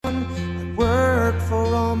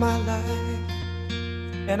my life,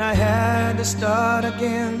 and I had to start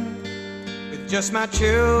again with just my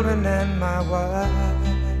children and my wife.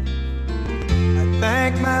 I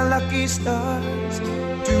thank my lucky stars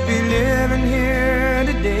to be living here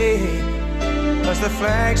today, 'cause the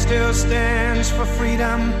flag still stands for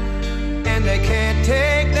freedom, and they can't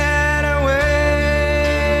take that away.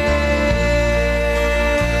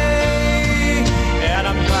 And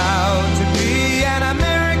I'm proud to be an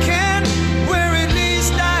American, where at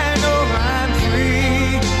least I know I'm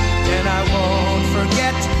free. And I won't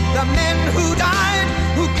forget the men who died,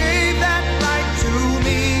 who gave that right to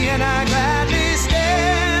me. And I gladly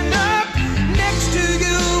stand up next to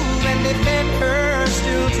you and defend her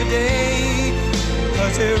still today,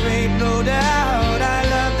 'cause there ain't no doubt I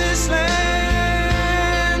love this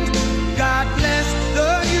land. God bless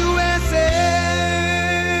the USA.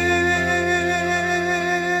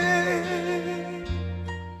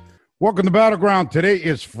 Welcome to Battleground. Today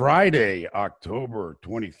is Friday, October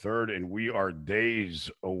 23rd, and we are days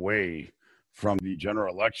away from the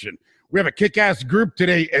general election. We have a kick-ass group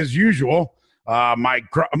today, as usual. My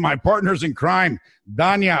partners in crime,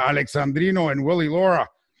 Dania Alexandrino and Willie Laura,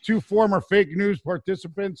 two former fake news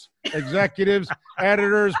participants, executives,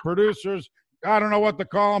 editors, producers. I don't know what to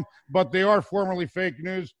call them, but they are formerly fake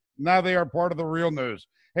news. Now they are part of the real news.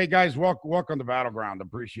 Hey, guys, welcome to Battleground.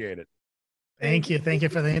 Appreciate it. Thank you. Thank you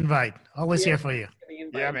for the invite. Always here for you.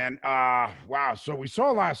 Yeah, man. Wow. So we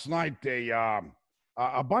saw last night a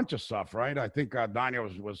bunch of stuff, right? I think Dania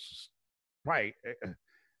was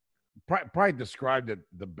probably described it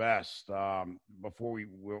the best before we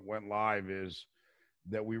went live, is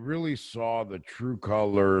that we really saw the true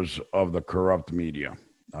colors of the corrupt media.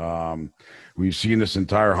 We've seen this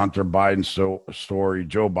entire Hunter Biden story,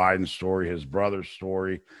 Joe Biden story, his brother's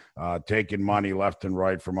story, taking money left and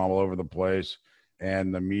right from all over the place,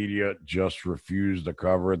 and the media just refused to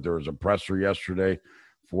cover it. There was a presser yesterday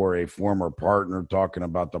for a former partner talking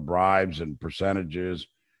about the bribes and percentages,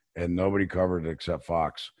 and nobody covered it except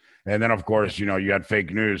Fox. And then, of course, you had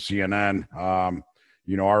fake news, CNN,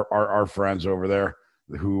 our friends over there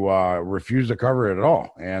who refused to cover it at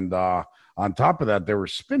all. And on top of that, they were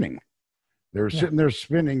spinning. They were sitting there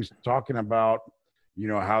spinning, talking about,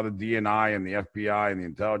 how the DNI and the FBI and the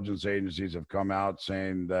intelligence agencies have come out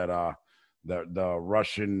saying that the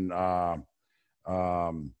Russian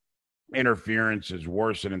interference is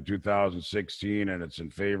worse than in 2016, and it's in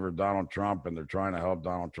favor of Donald Trump, and they're trying to help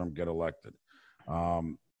Donald Trump get elected.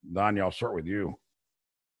 Danya, I'll start with you.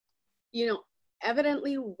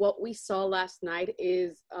 Evidently what we saw last night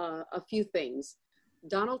is a few things.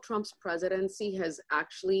 Donald Trump's presidency has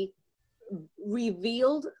actually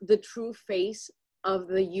revealed the true face of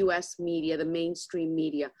the U.S. media, the mainstream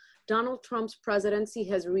media. Donald Trump's presidency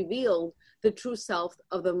has revealed the true self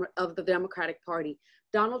of the Democratic Party.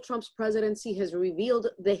 Donald Trump's presidency has revealed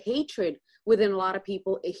the hatred within a lot of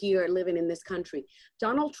people here living in this country.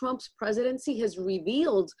 Donald Trump's presidency has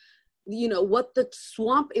revealed what the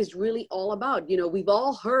swamp is really all about. We've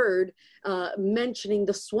all heard mentioning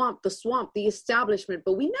the swamp, the establishment,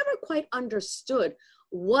 but we never quite understood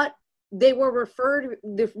what they were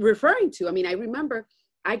referring to. I mean, I remember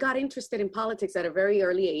I got interested in politics at a very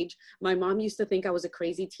early age. My mom used to think I was a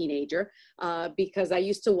crazy teenager because I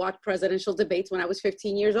used to watch presidential debates when I was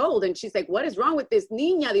 15 years old. And she's like, "What is wrong with this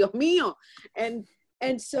niña, Dios mío?"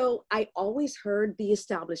 And so I always heard the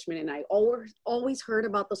establishment, and I always heard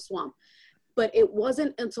about the swamp. But it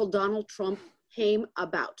wasn't until Donald Trump came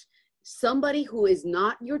about. Somebody who is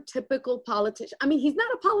not your typical politician. I mean, he's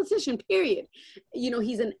not a politician, period.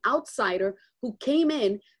 He's an outsider who came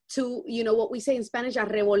in to, what we say in Spanish, a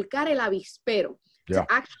revolcar el avispero. Yeah.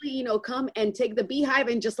 To actually, come and take the beehive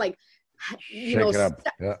and just like,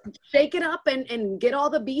 shake it up and get all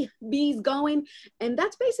the bees going. And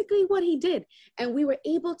that's basically what he did. And we were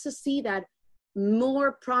able to see that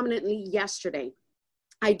more prominently yesterday.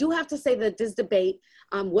 I do have to say that this debate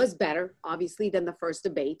was better, obviously, than the first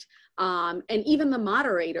debate. And even the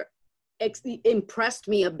moderator impressed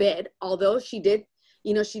me a bit, although she did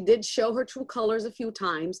show her true colors a few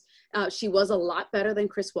times. She was a lot better than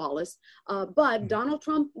Chris Wallace. But Donald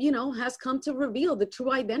Trump, has come to reveal the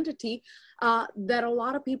true identity that a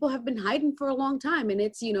lot of people have been hiding for a long time. And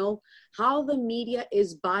it's, how the media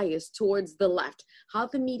is biased towards the left, how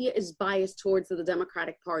the media is biased towards the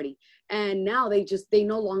Democratic Party. And now they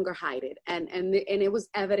no longer hide it. And it was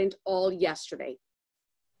evident all yesterday.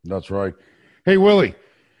 That's right. Hey, Willie,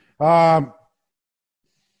 talking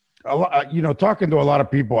to a lot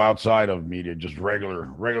of people outside of media, just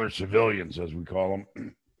regular civilians, as we call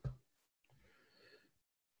them,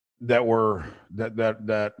 that are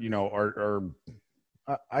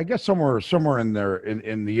I guess somewhere in there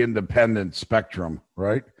in the independent spectrum,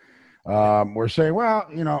 right? We're saying,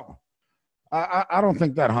 well, I don't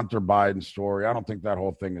think that Hunter Biden story, I don't think that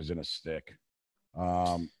whole thing is going to stick.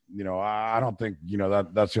 I don't think,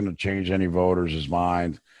 that's going to change any voters'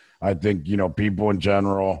 mind. I think, people in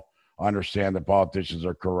general understand that politicians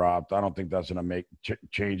are corrupt. I don't think that's going to make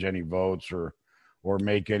change any votes or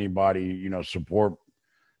make anybody, support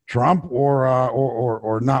Trump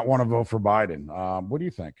or not want to vote for Biden. What do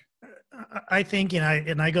you think? I think,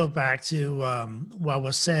 and I go back to what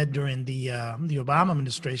was said during the Obama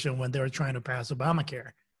administration when they were trying to pass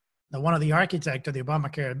Obamacare. Now, one of the architects of the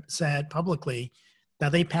Obamacare said publicly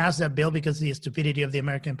that they passed that bill because of the stupidity of the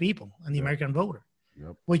American people and the American voter,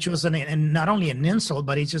 which was and not only an insult,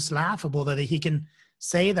 but it's just laughable that he can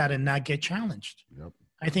say that and not get challenged.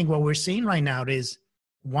 I think what we're seeing right now is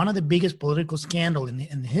one of the biggest political scandal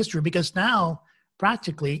in history, because now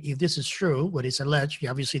practically, if this is true, what is alleged,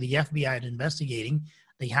 obviously the FBI is investigating.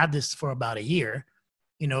 They had this for about a year.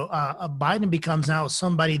 Biden becomes now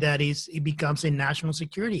somebody it becomes a national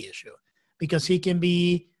security issue because he can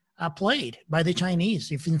be played by the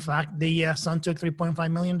Chinese. If in fact the son took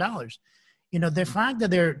 $3.5 million, the fact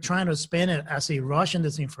that they're trying to spin it as a Russian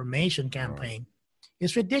disinformation campaign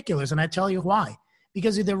is ridiculous. And I tell you why.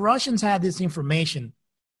 Because if the Russians had this information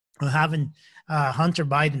of having Hunter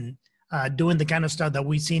Biden doing the kind of stuff that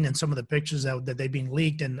we've seen in some of the pictures that they've been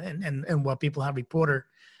leaked and what people have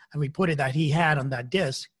reported that he had on that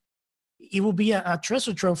disc, it will be a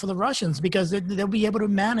treasure trove for the Russians because they'll be able to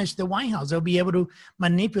manage the White House. They'll be able to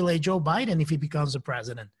manipulate Joe Biden if he becomes the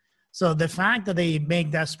president. So the fact that they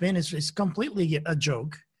make that spin is completely a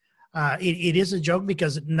joke. It is a joke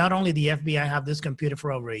because not only the FBI have this computer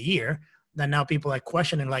for over a year, that now people are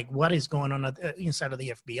questioning what is going on inside of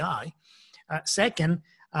the FBI. Second,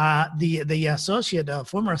 the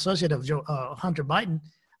former associate of Hunter Biden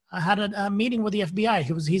had a meeting with the FBI.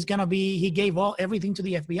 He gave everything to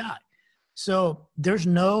the FBI. So there's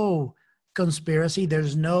no conspiracy.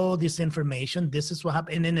 There's no disinformation. This is what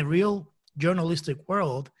happened. And in the real journalistic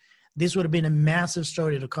world, this would have been a massive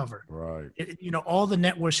story to cover. Right. All the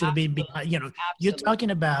networks should have been behind. You're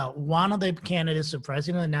talking about one of the candidates for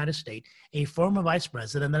president of the United States, a former vice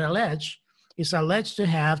president that is alleged to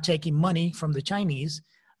have taken money from the Chinese,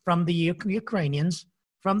 from the Ukrainians,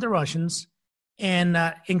 from the Russians, and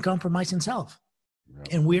compromised himself. Yep.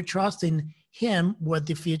 And we're trusting him with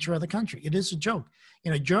the future of the country. It is a joke.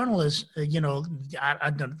 Journalists, I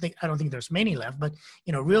don't think there's many left, but,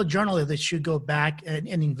 real journalists that should go back and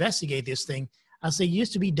investigate this thing as they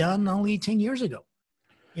used to be done only 10 years ago.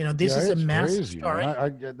 This is a massive story.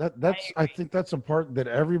 I think that's a part that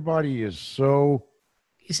everybody is so.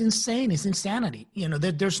 It's insane. It's insanity.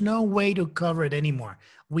 There's no way to cover it anymore.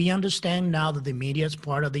 We understand now that the media is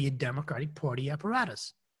part of the Democratic Party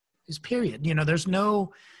apparatus. It's period. There's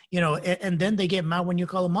no, and then they get mad when you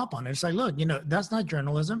call them up on it. It's like, look, that's not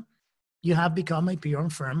journalism. You have become a PR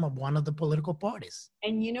firm of one of the political parties.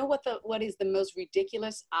 And you know what is the most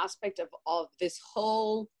ridiculous aspect of this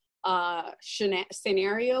whole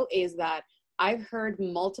scenario is that I've heard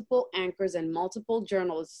multiple anchors and multiple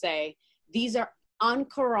journalists say these are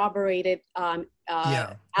uncorroborated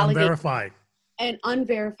unverified and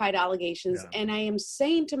unverified allegations. Yeah. And I am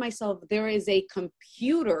saying to myself, there is a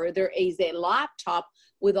computer, there is a laptop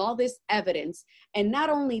with all this evidence. And not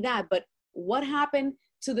only that, but what happened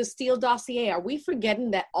to the Steele dossier? Are we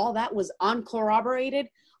forgetting that all that was uncorroborated,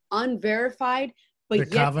 unverified? But the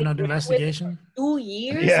Kavanaugh investigation? 2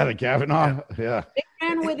 years? Yeah, the Kavanaugh. Yeah. They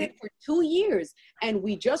ran with it for 2 years. And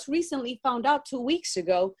we just recently found out 2 weeks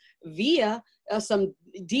ago via some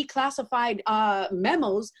declassified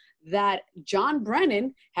memos that John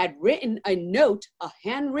Brennan had written a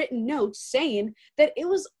handwritten note saying that it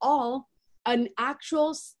was all an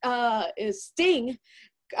actual sting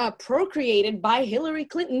procreated by Hillary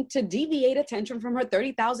Clinton to deviate attention from her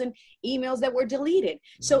 30,000 emails that were deleted.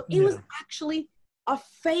 So it was actually a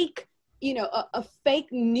fake, a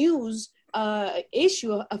fake news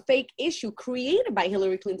issue, a fake issue created by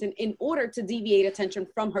Hillary Clinton in order to deviate attention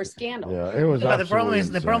from her scandal. Yeah, it was. But the problem is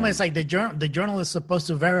the journal is supposed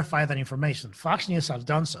to verify that information. Fox News has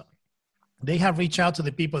done so. They have reached out to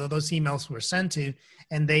the people that those emails were sent to,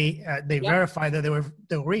 and they verified that they were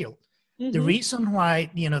real. Mm-hmm. The reason why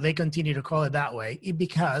they continue to call it that way is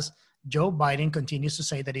because Joe Biden continues to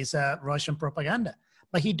say that it's Russian propaganda.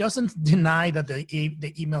 But he doesn't deny that the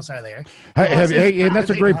emails are there. And that's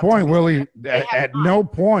a great point, Willie. At no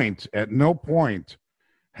point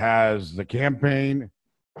has the campaign,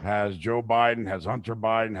 has Joe Biden, has Hunter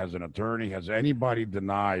Biden, has an attorney, has anybody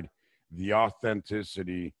denied the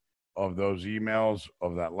authenticity of those emails,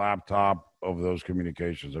 of that laptop, of those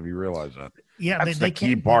communications. Have you realized that? Yeah, That's the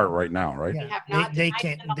key part right now, right? Yeah, They have not they denied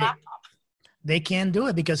can't. it in the laptop. They can't do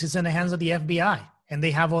it because it's in the hands of the FBI, and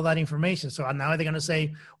they have all that information. So now they're going to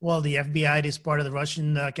say, "Well, the FBI is part of the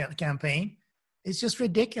Russian campaign." It's just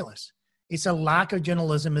ridiculous. It's a lack of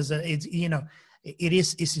journalism. It's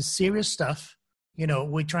serious stuff.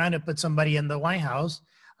 We're trying to put somebody in the White House.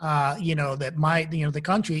 The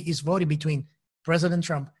country is voting between President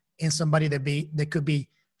Trump and somebody that could be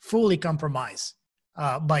fully compromised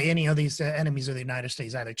by any of these enemies of the United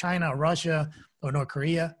States, either China or Russia or North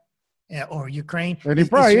Korea or Ukraine. And he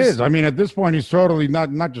probably is. I mean, at this point, he's totally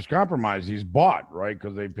not just compromised. He's bought, right?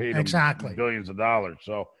 Because they paid him billions of dollars.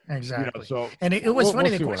 So exactly. And it was funny.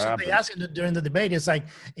 The question they asked him during the debate is like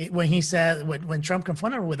when he said when Trump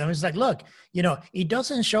confronted him with him, it's like, look, it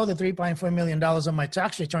doesn't show the $3.4 million on my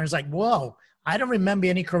tax return. It's like, whoa, I don't remember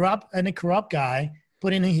any corrupt guy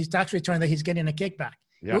putting in his tax return that he's getting a kickback.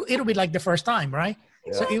 Yeah. It'll be like the first time, right?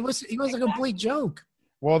 Yeah. So it was a complete joke.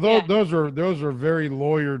 Well, those are very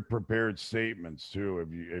lawyered, prepared statements too.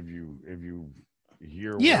 If you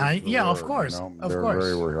hear, of course, they're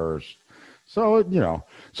very rehearsed. So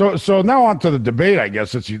so now on to the debate. I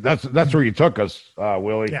guess that's where you took us,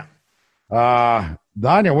 Willie. Yeah.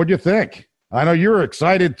 Danya, what'd you think? I know you were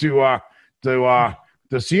excited to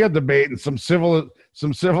see a debate and some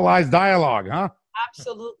civilized dialogue, huh?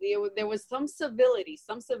 Absolutely. There was some civility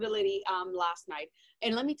last night.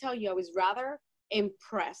 And let me tell you, I was rather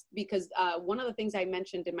impressed because one of the things I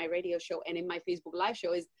mentioned in my radio show and in my Facebook Live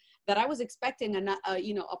show is that I was expecting a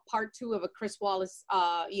part 2 of a Chris Wallace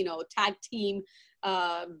tag team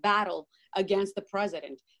battle against the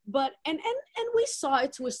president. But and we saw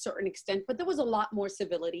it to a certain extent, but there was a lot more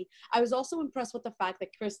civility. I was also impressed with the fact that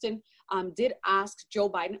Kristen did ask Joe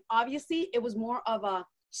Biden. Obviously, it was more of a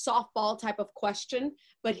softball type of question,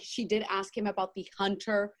 but she did ask him about the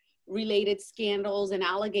Hunter related scandals and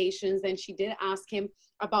allegations. And she did ask him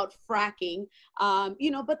about fracking,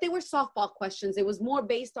 but they were softball questions. It was more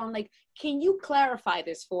based on like, can you clarify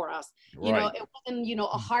this for us? Right. It wasn't, a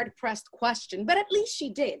hard pressed question, but at least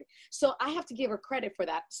she did. So I have to give her credit for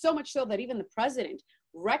that. So much so that even the president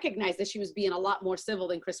recognized that she was being a lot more civil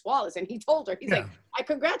than Chris Wallace. And he told her, he's like, I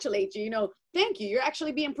congratulate you, thank you. You're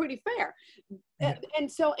actually being pretty fair. Yeah.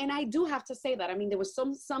 And I do have to say that, I mean, there was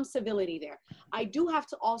some civility there. I do have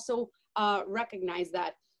to also recognize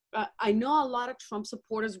that I know a lot of Trump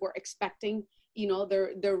supporters were expecting,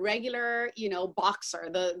 their regular, boxer,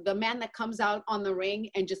 the man that comes out on the ring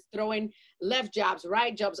and just throwing left jabs,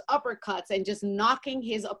 right jabs, uppercuts, and just knocking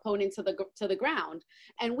his opponent to the ground.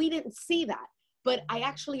 And we didn't see that. But I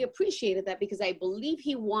actually appreciated that because I believe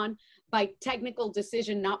he won by technical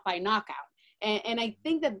decision, not by knockout. And I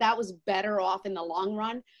think that was better off in the long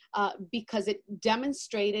run because it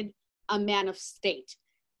demonstrated a man of state.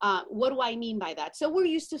 What do I mean by that? So we're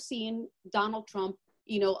used to seeing Donald Trump,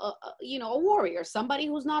 a warrior, somebody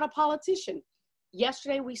who's not a politician.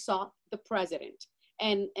 Yesterday, we saw the president.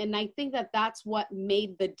 And I think that that's what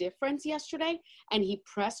made the difference yesterday. And he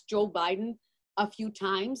pressed Joe Biden a few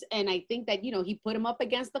times. And I think that, he put him up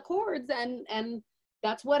against the cords and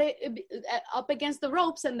that's what up against the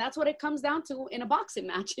ropes. And that's what it comes down to in a boxing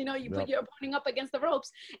match. You put your opponent up against the ropes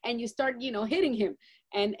and you start, hitting him.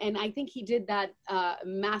 And I think he did that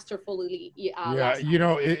masterfully.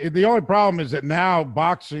 The only problem is that now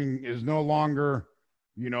boxing is no longer,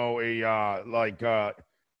 a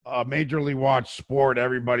majorly watched sport.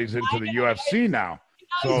 Everybody's into the UFC now.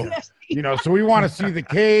 So, so we want to see the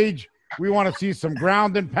cage. We want to see some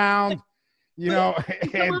ground and pound, and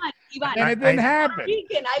it didn't happen.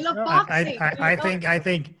 I love boxing.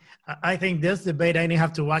 I think this debate, I only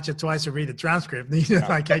have to watch it twice to read the transcript,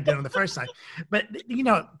 like I did on the first time. But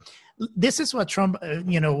this is what Trump,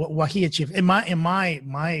 what he achieved. In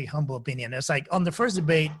my humble opinion, it's like on the first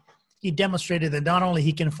debate, he demonstrated that not only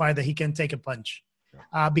he can fight, that he can take a punch,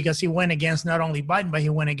 because he went against not only Biden, but he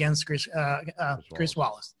went against Chris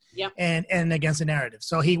Wallace. Yep. And against the narrative.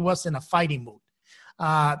 So he was in a fighting mood.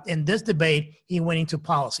 In this debate, he went into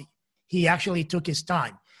policy. He actually took his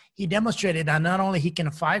time. He demonstrated that not only he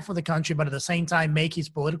can fight for the country, but at the same time make his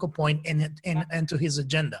political point and to his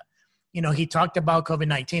agenda. He talked about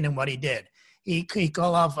COVID-19 and what he did. He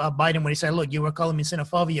called off Biden when he said, look, you were calling me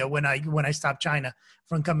xenophobia when I stopped China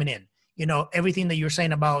from coming in. Everything that you're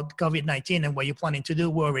saying about COVID-19 and what you're planning to do,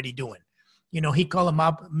 we're already doing. He called him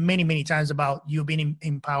up many, many times about you being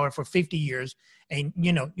in power for 50 years. And,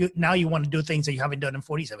 now you want to do things that you haven't done in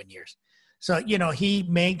 47 years. So, he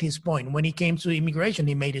made his point. When he came to immigration,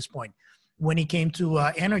 he made his point. When he came to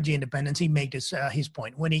energy independence, he made his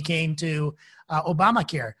point. When he came to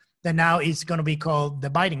Obamacare, that now is going to be called the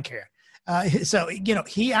Biden care. So,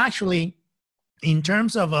 he actually, in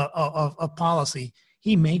terms of a policy,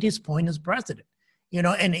 he made his point as president.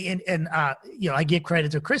 I give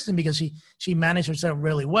credit to Kristen because she managed herself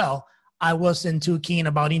really well. I wasn't too keen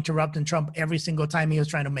about interrupting Trump every single time he was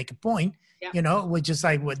trying to make a point, which is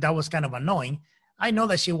like, that was kind of annoying. I know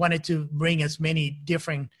that she wanted to bring as many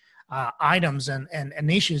different items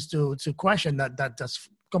and issues to question that's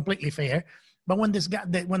completely fair. But when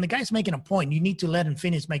the guy's making a point, you need to let him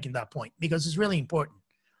finish making that point because it's really important.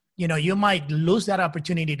 You might lose that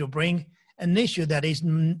opportunity to bring an issue that is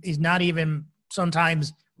not even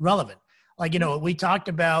sometimes relevant. Like, we talked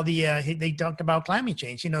about they talked about climate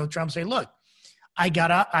change. Trump said, look, I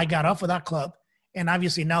got off of that club. And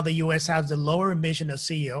obviously now the U.S. has the lower emission of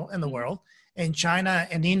CEO in the world, and China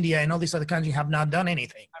and India and all these other countries have not done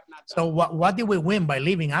anything. So what did we win by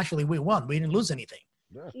leaving? Actually, we won. We didn't lose anything.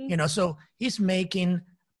 Yeah. So he's making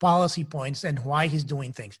policy points and why he's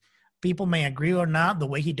doing things. People may agree or not the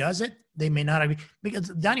way he does it. They may not agree. Because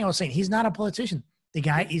Daniel was saying he's not a politician. The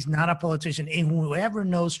guy is not a politician. And whoever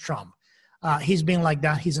knows Trump, he's been like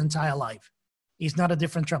that his entire life. He's not a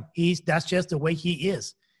different Trump. That's just the way he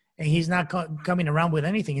is. And he's not coming around with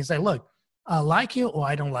anything. He's like, look, I like you or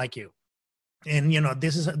I don't like you. And,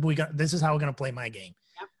 this is how we're going to play my game.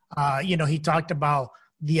 Yep. He talked about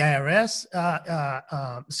the IRS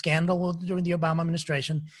scandal during the Obama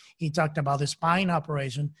administration. He talked about the spying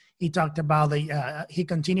operation. He talked about he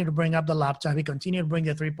continued to bring up the laptop. He continued to bring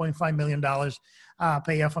the $3.5 million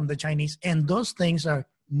payoff from the Chinese. And those things are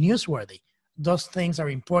newsworthy. Those things are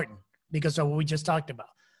important because of what we just talked about.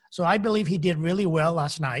 So I believe he did really well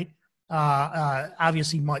last night.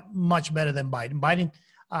 Obviously much better than Biden. Biden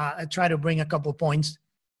tried to bring a couple points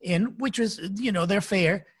in, which was, they're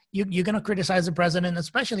fair. You're going to criticize the president,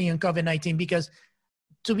 especially in COVID-19, because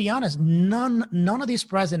to be honest, none of these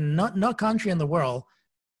presidents, no country in the world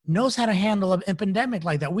knows how to handle a pandemic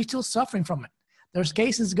like that. We're still suffering from it. There's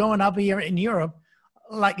cases going up here in Europe,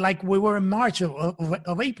 like we were in March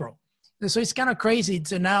of April. So it's kind of crazy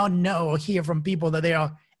to now hear from people that they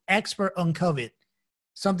are expert on COVID,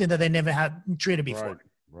 something that they never had treated before.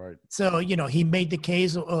 Right. So, he made the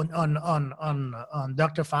case on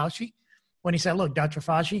Dr. Fauci when he said, look, Dr.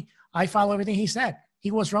 Fauci, I follow everything he said.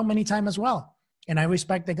 He was wrong many times as well. And I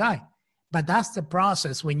respect the guy. But that's the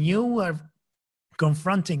process. When you are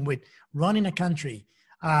confronting with running a country,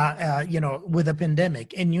 with a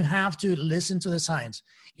pandemic, and you have to listen to the science,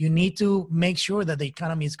 you need to make sure that the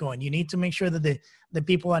economy is going. You need to make sure that the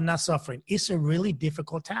people are not suffering. It's a really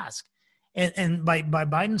difficult task. And by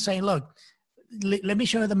Biden saying, look, let me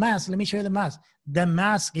show you the mask. Let me show you the mask. The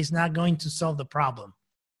mask is not going to solve the problem.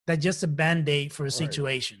 That's just a Band-Aid for a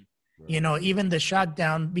situation. Right. Even the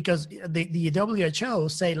shutdown, because the WHO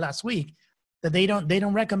say last week that they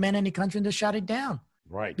don't recommend any country to shut it down.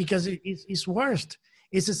 Right. Because it's worst.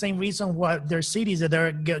 It's the same reason why there's cities that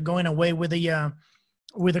are going away with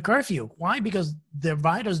the curfew. Why? Because the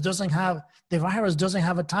virus doesn't have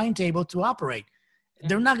a timetable to operate.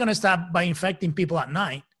 They're not going to stop by infecting people at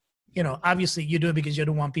night. Obviously you do it because you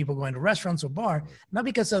don't want people going to restaurants or bar, not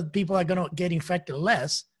because of people are going to get infected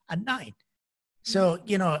less at night. So,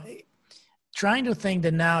 trying to think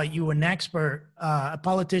that now you're an expert, a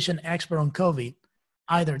politician expert on COVID,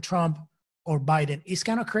 either Trump or Biden, is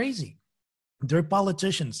kind of crazy. They're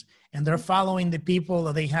politicians and they're following the people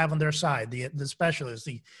that they have on their side, the specialists,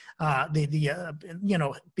 the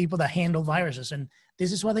people that handle viruses. And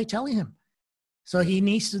this is what they're telling him. So he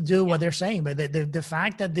needs to do what they're saying. But the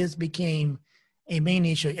fact that this became a main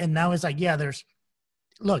issue, and now it's like,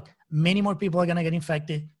 many more people are going to get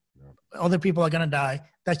infected. Other people are going to die.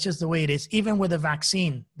 That's just the way it is. Even with a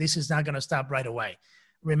vaccine, this is not going to stop right away.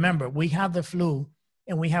 Remember, we have the flu,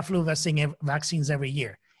 and we have flu vaccines every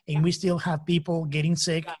year. And we still have people getting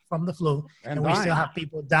sick from the flu, and we still have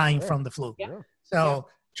people dying from the flu. Yeah. So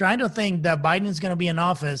trying to think that Biden's going to be in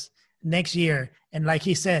office next year, and like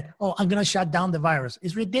he said, I'm going to shut down the virus.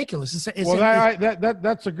 It's ridiculous.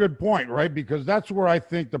 That's a good point, right? Because that's where I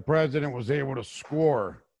think the president was able to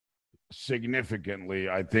score significantly.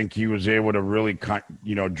 I think he was able to really,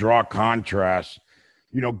 draw contrast.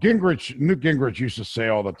 Newt Gingrich used to say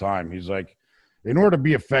all the time, he's like, in order to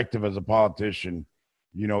be effective as a politician,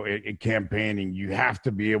 in campaigning, you have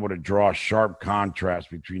to be able to draw sharp contrast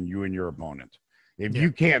between you and your opponent. If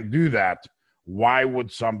you can't do that, why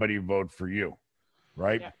would somebody vote for you?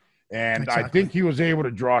 Right. Yeah. And exactly. I think he was able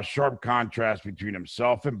to draw a sharp contrast between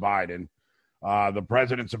himself and Biden. The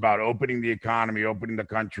president's about opening the economy, opening the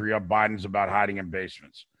country up. Biden's about hiding in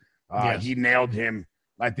basements. He nailed him.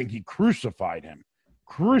 I think he crucified him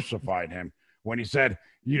when he said,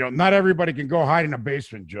 not everybody can go hide in a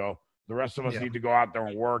basement, Joe. The rest of us Yeah. need to go out there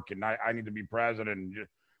and work, and I need to be president, and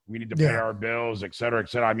we need to pay our bills, et cetera, et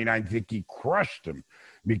cetera. I mean, I think he crushed him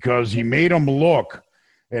because he made him look,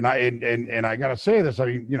 and I got to say this, I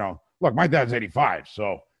mean, look, my dad's 85,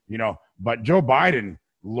 so, but Joe Biden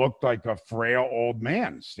looked like a frail old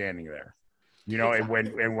man standing there, and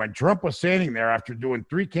when Trump was standing there after doing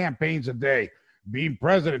 3 campaigns a day, being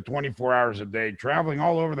president 24 hours a day, traveling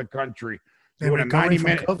all over the country, doing a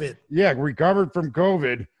 90-minute, recovered from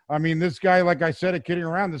COVID. I mean, this guy, like I said, kidding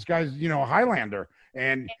around, this guy's, a Highlander,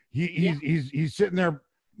 and he's sitting there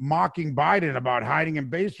mocking Biden about hiding in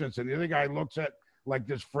basements, and the other guy looks at like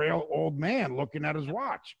this frail old man looking at his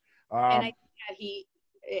watch. And I think that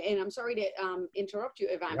and I'm sorry to interrupt you,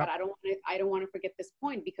 Ivan, but I don't want to forget this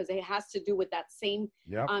point because it has to do with that same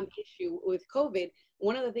issue with COVID.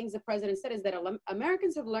 One of the things the president said is that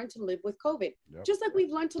Americans have learned to live with COVID, just like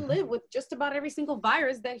we've learned to live with just about every single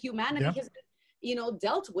virus that humanity has,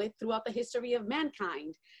 dealt with throughout the history of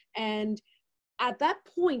mankind. And at that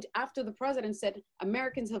point, after the president said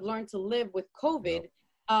Americans have learned to live with COVID,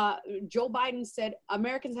 Joe Biden said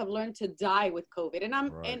Americans have learned to die with COVID. And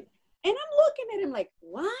I'm looking at him like,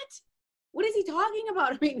 what is he talking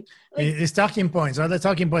about? I mean, his talking points are the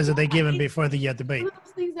talking points that they give him before the debate. One of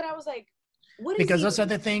those things that I was like, what is because those are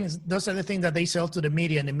the things that they sell to the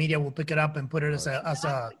media, and the media will pick it up and put it as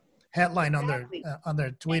a headline on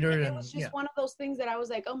their Twitter. And it was just one of those things that I was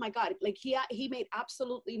like, oh my God, like he made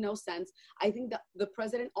absolutely no sense. I think that the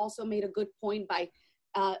president also made a good point by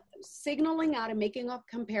signaling out and making a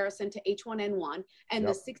comparison to H1N1 and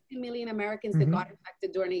the 60 million Americans that got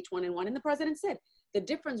infected during H1N1. And the president said the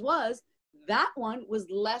difference was that one was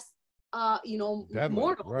less,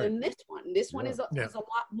 mortal than this one. This one is a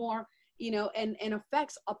lot more, and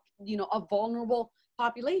affects a vulnerable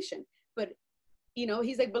population. But,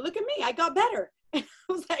 he's like, but look at me, I got better. I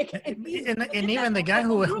was like, and even the guy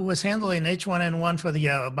who was handling H1N1 for the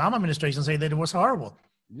Obama administration said that it was horrible.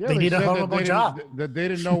 Yeah, they did a horrible job. That they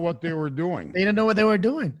didn't know what they were doing. They didn't know what they were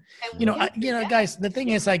doing. Guys, the thing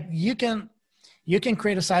is, like, you can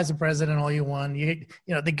criticize the president all you want.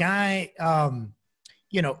 The guy,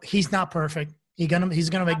 he's not perfect. He's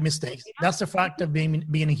gonna make mistakes. That's the fact of being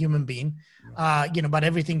a human being. But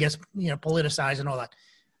everything gets politicized and all that.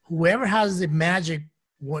 Whoever has the magic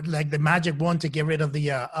wand to get rid of the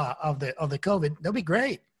COVID, that'll be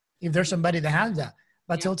great. If there's somebody that has that,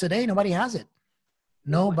 but till today, nobody has it.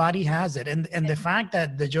 Nobody has it. And the fact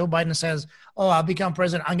that the Joe Biden says, oh, I'll become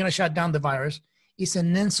president, I'm going to shut down the virus, is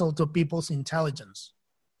an insult to people's intelligence.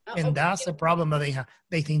 And that's the problem that they have.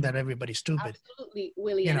 They think that everybody's stupid. Absolutely,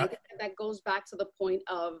 Willie. And I think that goes back to the point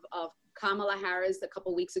of Kamala Harris a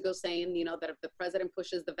couple of weeks ago saying, that if the president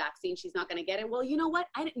pushes the vaccine, she's not going to get it. Well, you know what?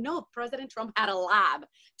 I didn't know President Trump had a lab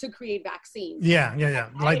to create vaccines. Yeah.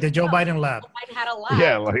 Like the Joe Biden lab. Joe Biden had a lab.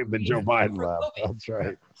 Yeah, like the Joe Biden lab. That's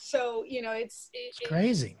right. So, it's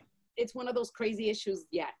crazy. It's one of those crazy issues.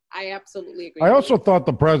 Yeah, I absolutely agree. I also thought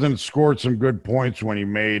the president scored some good points when he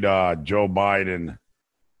made Joe Biden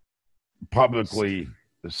publicly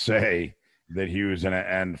say that he was going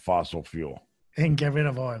to end fossil fuel and get rid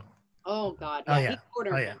of oil. Oh God! Yeah.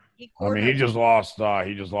 He just lost.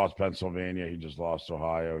 He just lost Pennsylvania. He just lost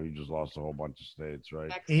Ohio. He just lost a whole bunch of states.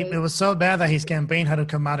 Right? It was so bad that his campaign had to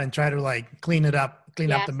come out and try to clean up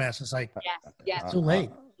the mess. It's like too late.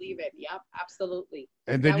 Leave it. Yep, absolutely.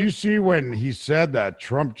 And did you see when he said that,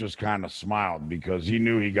 Trump just kind of smiled because he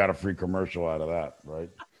knew he got a free commercial out of that, right?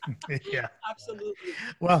 Yeah, absolutely.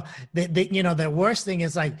 Well, the worst thing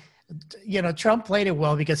is Trump played it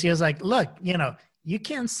well because he was like, look, you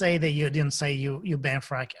can't say that you didn't say you banned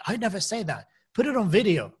fracking. I never say that. Put it on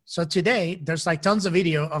video. So today there's tons of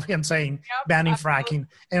video of him saying banning fracking.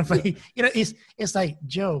 And it's like,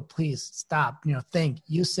 Joe, please stop. Think.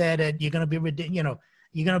 You said it. You're gonna be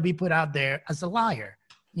you're gonna be put out there as a liar.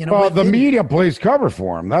 The media plays cover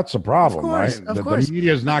for him. That's the problem, right? Of course. The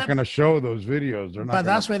media is not going to show those videos. But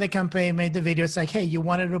that's why the campaign made the video. It's like, hey, you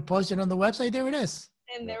wanted to post it on the website? There it is.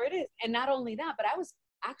 And there it is. And not only that, but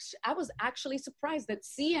I was actually surprised that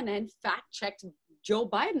CNN fact-checked Joe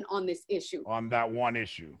Biden on this issue. On that one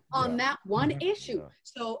issue. Issue.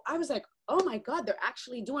 So I was like, oh my God, they're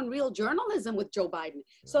actually doing real journalism with Joe Biden.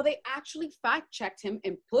 So they actually fact-checked him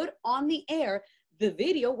and put on the air the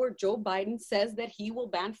video where Joe Biden says that he will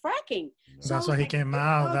ban fracking. So that's why he came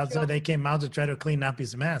out. That's why they came out to try to clean up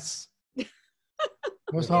his mess. It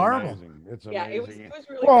was horrible. Amazing. It's amazing. Yeah, it was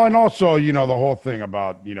really well, and also, the whole thing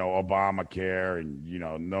about, Obamacare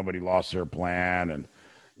and, nobody lost their plan. And,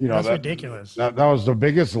 that's ridiculous. That was the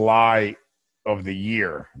biggest lie of the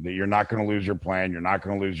year, that you're not going to lose your plan. You're not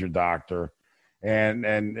going to lose your doctor. and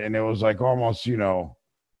it was like almost, Obama.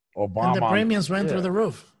 And the premiums went through the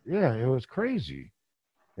roof. Yeah, it was crazy.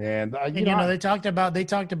 And they talked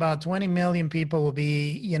about 20 million people will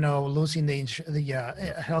be, losing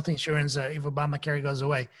the health insurance if Obamacare goes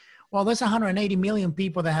away. Well, there's 180 million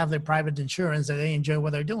people that have their private insurance that they enjoy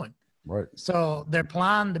what they're doing. Right. So their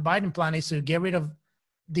plan, the Biden plan, is to get rid of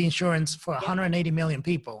the insurance for 180 million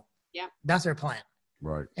people. Yeah. That's their plan.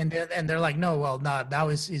 Right. And they're like, no, well, no, that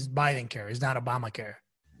is Biden care. It's not Obamacare.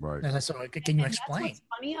 Right. And so can you explain? That's what's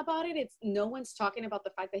funny about it. It's no one's talking about the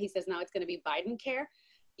fact that he says now it's going to be Biden care.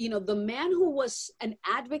 The man who was an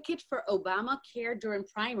advocate for Obamacare during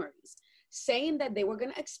primaries, saying that they were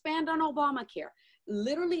going to expand on Obamacare,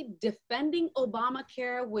 literally defending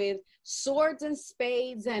Obamacare with swords and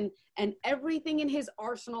spades and everything in his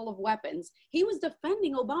arsenal of weapons. He was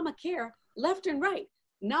defending Obamacare left and right.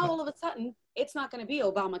 Now all of a sudden, it's not going to be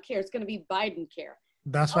Obamacare. It's going to be Biden care.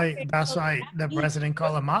 That's why the president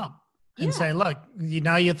called him up and say, look,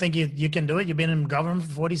 now you think you can do it? You've been in government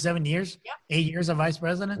for 47 years, 8 years of vice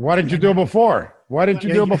president. Why didn't you do it before?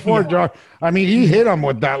 John? I mean, he hit him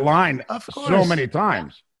with that line so many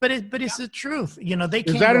times. But it's the truth. They can't.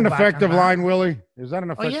 Is that an effective line, Willie? Is that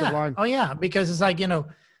an effective line? Oh yeah, because it's like,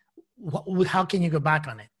 how can you go back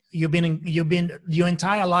on it? You've been your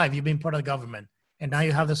entire life, you've been part of the government, and now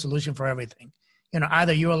you have the solution for everything.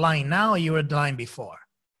 Either you were lying now or you were lying before.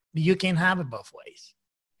 You can't have it both ways.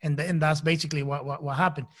 And that's basically what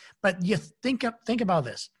happened. But you think about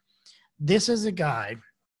this. This is a guy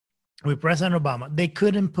with President Obama. They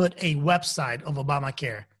couldn't put a website of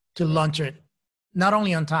Obamacare to launch it, not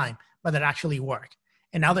only on time, but that actually worked.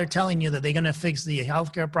 And now they're telling you that they're going to fix the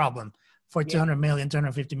healthcare problem for 200 million,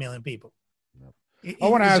 250 million people. I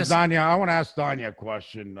want to ask Danya a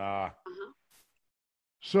question.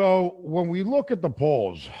 So when we look at the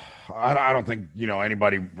polls, I don't think,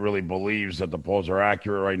 anybody really believes that the polls are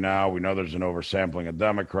accurate right now. We know there's an oversampling of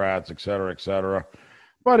Democrats, et cetera, et cetera.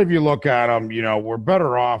 But if you look at them, we're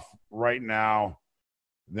better off right now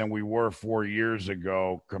than we were 4 years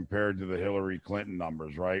ago compared to the Hillary Clinton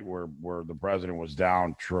numbers, right? Where the president was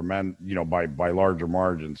down tremendous, by larger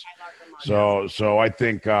margins. So I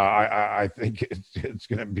think I think it's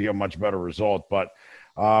going to be a much better result. But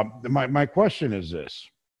my question is this: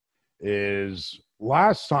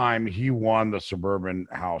 last time he won the suburban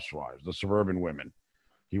housewives, the suburban women,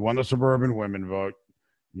 he won the suburban women vote.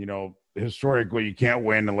 Historically, you can't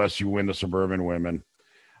win unless you win the suburban women.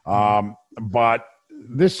 But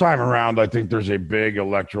this time around, I think there's a big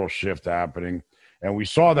electoral shift happening. And we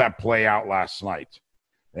saw that play out last night.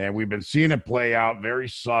 And we've been seeing it play out very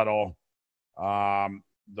subtle.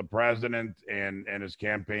 The president and his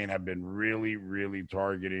campaign have been really, really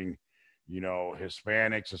targeting,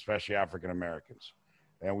 Hispanics, especially African Americans.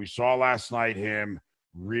 And we saw last night him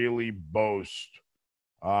really boast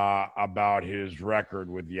about his record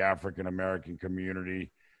with the African American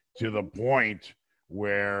community to the point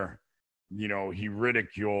where, he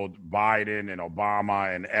ridiculed Biden and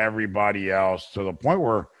Obama and everybody else to the point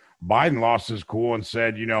where Biden lost his cool and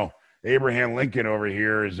said, Abraham Lincoln over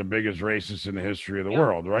here is the biggest racist in the history of the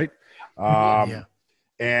world, right?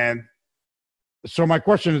 And so my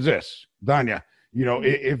question is this, Danya,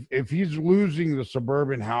 if he's losing the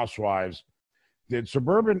suburban housewives, did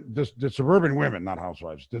suburban women, not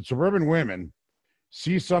housewives, did suburban women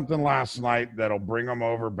see something last night that'll bring them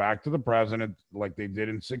over back to the president like they did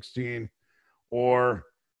in 2016? Or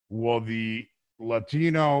will the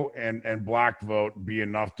Latino and black vote be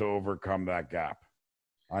enough to overcome that gap?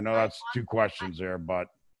 I know that's two questions there, but.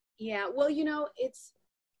 Yeah, well,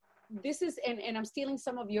 this is, and I'm stealing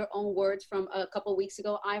some of your own words from a couple of weeks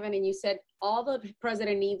ago, Ivan, and you said all the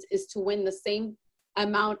president needs is to win the same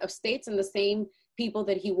amount of states and the same people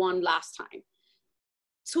that he won last time.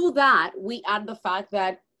 To that, we add the fact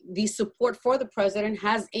that the support for the president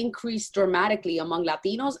has increased dramatically among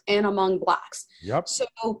Latinos and among blacks. Yep.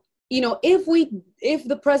 So, if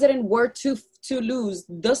the president were to lose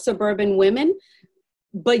the suburban women,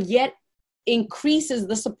 but yet increases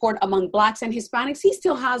the support among blacks and Hispanics, he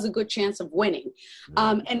still has a good chance of winning.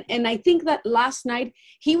 And I think that last night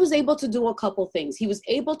he was able to do a couple things. He was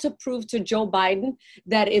able to prove to Joe Biden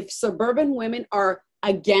that if suburban women are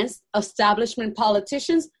against establishment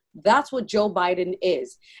politicians, that's what Joe Biden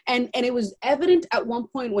is. And it was evident at one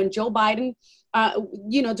point when Joe Biden,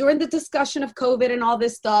 during the discussion of COVID and all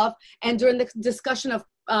this stuff, and during the discussion of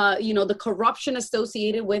the corruption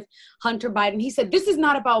associated with Hunter Biden, he said, this is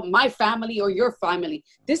not about my family or your family.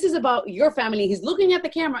 This is about your family. He's looking at the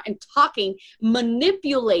camera and talking,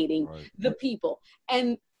 manipulating the people.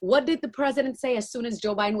 And what did the president say as soon as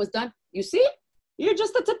Joe Biden was done? You see, you're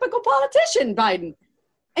just a typical politician, Biden.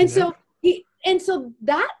 And so And so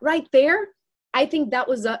that right there, I think that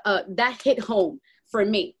was that hit home for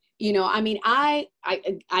me. You know, I mean, I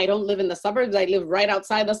don't live in the suburbs. I live right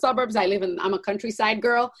outside the suburbs. I'm a countryside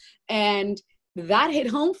girl, and that hit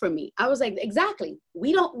home for me. I was like, exactly.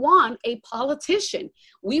 We don't want a politician.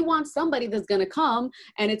 We want somebody that's going to come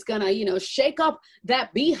and it's going to, you know, shake up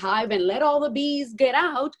that beehive and let all the bees get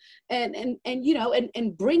out and you know,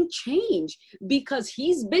 and bring change, because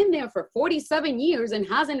he's been there for 47 years and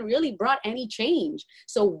hasn't really brought any change.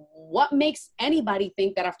 So what makes anybody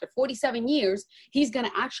think that after 47 years, he's going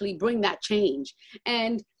to actually bring that change?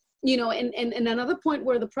 And, you know, and another point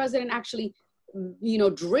where the president actually, you know,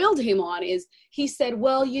 drilled him on is, he said,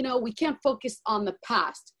 well, you know, we can't focus on the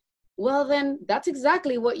past. Well, then that's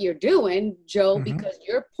exactly what you're doing, Joe, because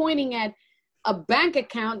you're pointing at a bank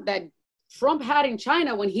account that Trump had in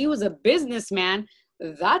China when he was a businessman.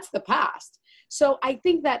 That's the past. So I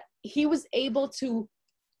think that I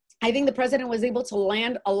think the president was able to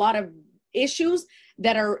land a lot of issues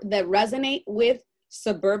that resonate with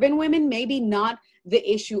suburban women, maybe not the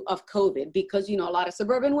issue of COVID, because, you know, a lot of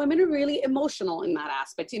suburban women are really emotional in that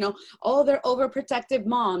aspect, you know, oh, they're overprotective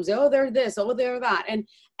moms, oh, they're this, oh, they're that.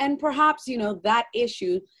 And perhaps, you know, that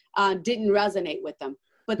issue didn't resonate with them.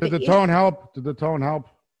 But Did the tone help? Did the tone help?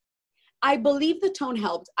 I believe the tone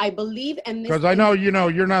helped. I believe, and because I know, you know,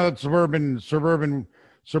 you're not a suburban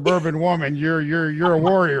woman. You're a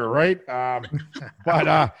warrior, right?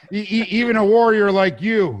 But even a warrior like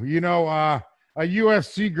you know, a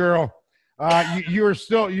UFC girl, you were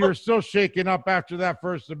still shaken up after that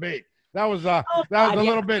first debate. That was a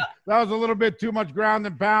little bit too much ground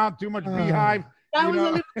and pound, too much beehive. That was a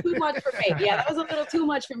little too much for me. Yeah, that was a little too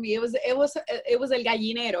much for me. It was el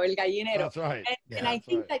gallinero. That's right. And I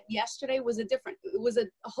think that yesterday was a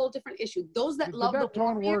whole different issue. Those that love the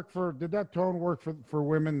warrior. Did that tone work for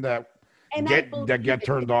women that get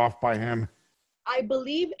turned off by him? I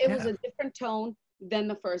believe it was a different tone than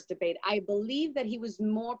the first debate. I believe that he was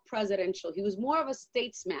more presidential. He was more of a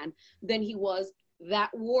statesman than he was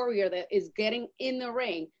that warrior that is getting in the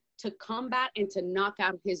ring to combat and to knock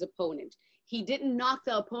out his opponent. He didn't knock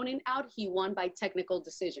the opponent out. He won by technical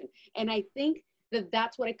decision. And I think that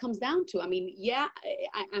that's what it comes down to. I mean, yeah,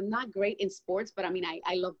 I'm not great in sports, but I mean,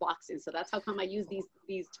 I love boxing. So that's how come I use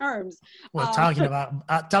these terms. Well, talking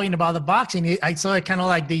about the boxing, I saw it kind of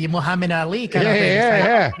like the Muhammad Ali kind of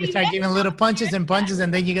thing. You start giving little punches, and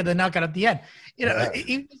then you get the knockout at the end. You know,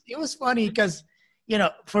 it was funny because, you know,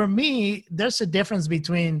 for me, there's a difference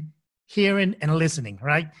between hearing and listening,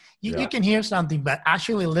 right? You can hear something, but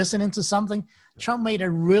actually listening to something. Trump made a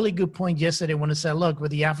really good point yesterday when he said, look,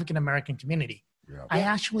 with the African-American community, I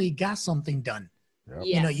actually got something done.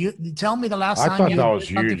 You know, you tell me the last time you did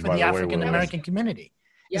something for the African-American community.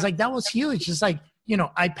 It's like, that was huge. It's like, you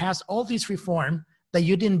know, I passed all these reform that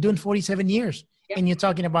you didn't do in 47 years. And you're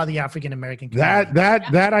talking about the African-American community.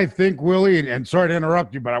 That I think, Willie, and sorry to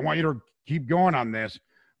interrupt you, but I want you to keep going on this.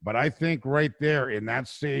 But I think right there in that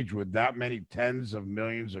stage with that many tens of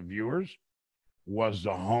millions of viewers was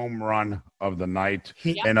the home run of the night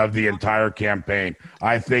and of the entire campaign.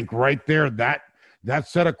 I think right there, that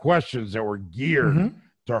set of questions that were geared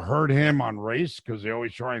to hurt him on race, because they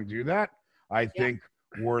always try and do that, I think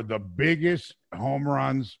were the biggest home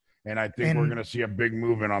runs. And I think we're going to see a big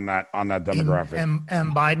movement on that demographic.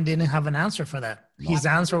 And Biden didn't have an answer for that. His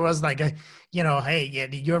answer was like, you know, hey,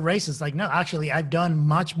 you're racist. Like, no, actually, I've done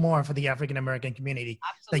much more for the African-American community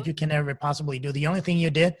that you can ever possibly do. The only thing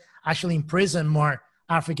you did, actually imprison more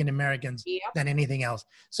African-Americans than anything else.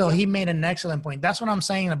 So he made an excellent point. That's what I'm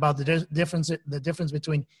saying about the difference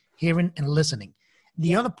between hearing and listening.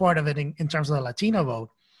 The other part of it in terms of the Latino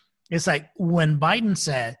vote, it's like when Biden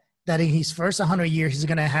said that in his first 100 years, he's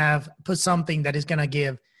going to put something that is going to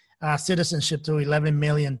give citizenship to 11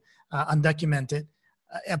 million undocumented,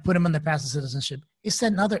 put him on the path of citizenship. It's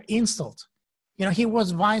another insult. You know, he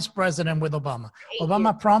was vice president with Obama.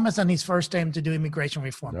 Obama promised on his first term to do immigration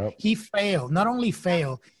reform. He failed. Not only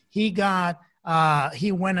failed, he went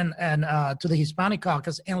and to the Hispanic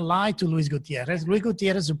caucus and lied to Luis Gutierrez. Luis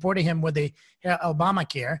Gutierrez supported him with the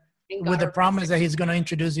Obamacare, with the promise that he's going to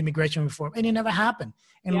introduce immigration reform, and it never happened.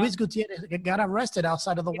 And Luis Gutierrez got arrested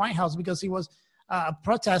outside of the White House because he was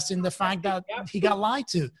protesting the fact that he got lied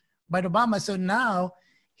to by Obama. So now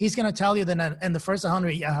he's going to tell you that in the first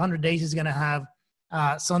 100 days, he's going to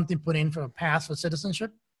have something put in for a path for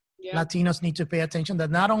citizenship. Latinos need to pay attention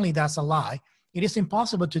that not only that's a lie, it is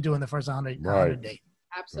impossible to do in the first 100 days.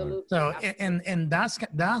 Absolutely. So, and that's,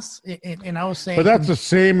 and I was saying. But that's the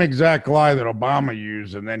same exact lie that Obama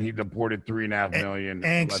used, and then he deported 3.5 million.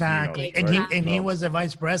 Exactly. Latinos, right? And he was the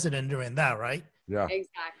vice president during that, right? Yeah.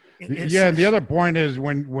 Exactly. Yeah, and the other point is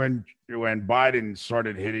when Biden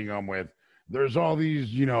started hitting them with, there's all these,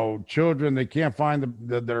 children they can't find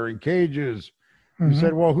that are in cages. He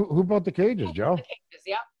said, well, who built the cages, Joe? The cages,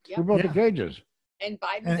 yeah. Who built the cages? And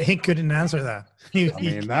Biden. And he couldn't answer that. I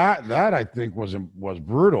mean, that I think was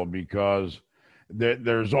brutal, because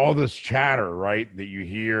there's all this chatter, right, that you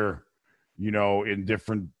hear, in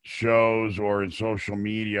different shows or in social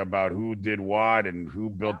media about who did what and who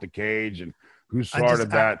built the cage and who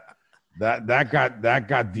started that. That got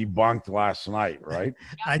debunked last night, right?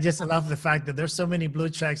 I just love the fact that there's so many blue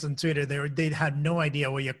checks on Twitter. They had no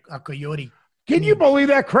idea what a coyote. Can you believe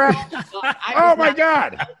that crap? Oh my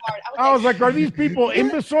God! I was like, are these people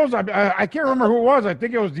imbeciles? I can't remember who it was. I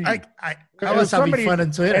think it was I was having fun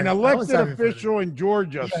on Twitter. An elected official in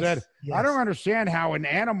Georgia said, "I don't understand how an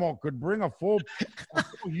animal could bring a full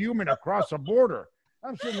human across a border."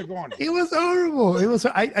 I'm sitting there going, it was horrible. It was.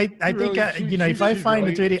 I think if I find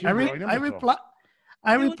the Twitter,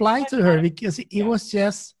 I reply to her because it was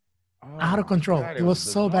just out of control. God, it was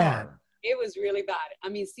so bad. It was really bad. I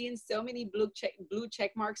mean, seeing so many blue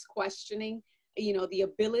check marks questioning, the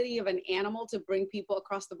ability of an animal to bring people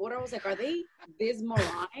across the border. I was like, are they this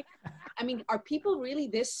moronic? I mean, are people really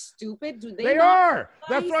this stupid? Do they? They are.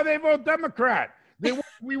 That's why they vote Democrat.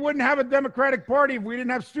 We wouldn't have a Democratic Party if we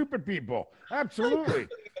didn't have stupid people. Absolutely.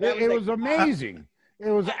 It was amazing.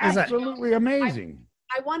 It was absolutely amazing.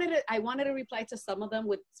 I wanted to reply to some of them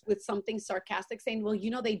with something sarcastic, saying, well,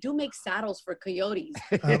 they do make saddles for coyotes.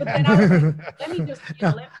 But then I was like, let me just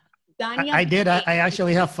Daniel. I did. I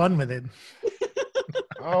actually have fun with it.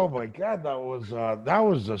 Oh my God, that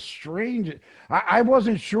was a strange. I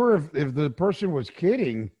wasn't sure if the person was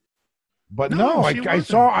kidding, but no, I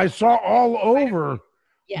saw all over.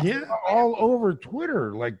 Yeah, all over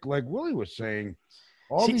Twitter, like Willie was saying.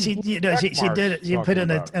 She put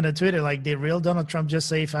in a Twitter, like, did real Donald Trump just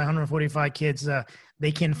say 545 kids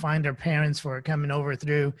they can find their parents for coming over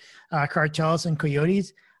through cartels and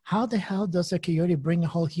coyotes? How the hell does a coyote bring a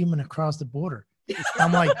whole human across the border?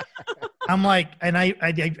 I'm like, and I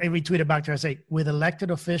retweeted back to her. I say, with elected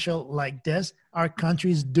official like this, our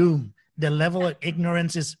country's doomed. The level of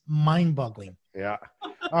ignorance is mind-boggling. Yeah,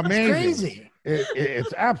 amazing. It's crazy.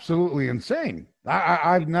 It's absolutely insane.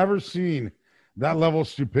 I've never seen that level of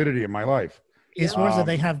stupidity in my life. It's worse that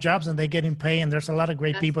they have jobs and they're getting paid, and there's a lot of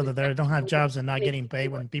great people that don't have jobs and not getting paid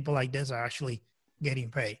when people like this are actually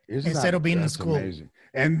getting paid instead of being in school. Amazing.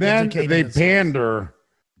 And then they pander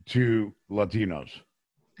to Latinos.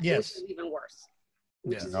 Yes, which is even worse.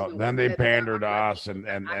 Then they pander to us,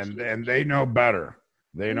 and they know better.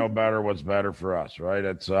 They know better what's better for us, right?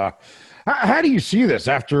 It's how do you see this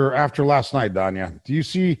after last night, Danya? Do you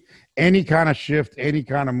see any kind of shift, any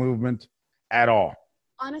kind of movement at all?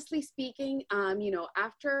 Honestly speaking,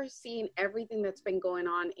 after seeing everything that's been going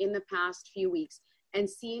on in the past few weeks and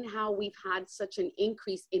seeing how we've had such an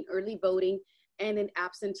increase in early voting and in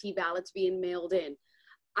absentee ballots being mailed in,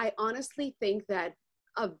 I honestly think that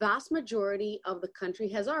a vast majority of the country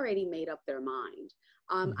has already made up their mind.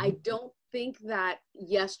 I don't think that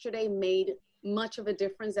yesterday made much of a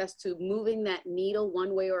difference as to moving that needle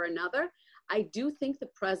one way or another. I do think the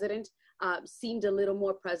president seemed a little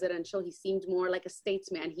more presidential. He seemed more like a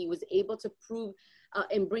statesman. He was able to prove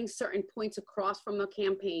and bring certain points across from the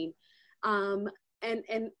campaign. And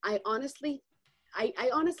I honestly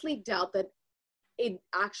doubt that it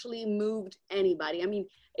actually moved anybody. I mean,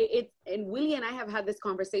 and Willie and I have had this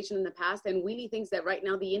conversation in the past, and Willie thinks that right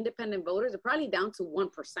now the independent voters are probably down to 1%.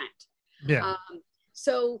 Yeah.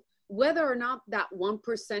 So whether or not that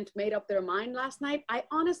 1% made up their mind last night, I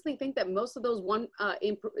honestly think that most of those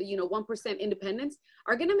 1% independents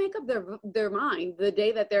are going to make up their mind the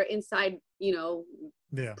day that they're inside,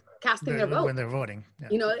 casting their vote when they're voting.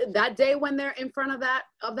 Yeah. That day when they're in front of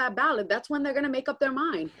that ballot, that's when they're going to make up their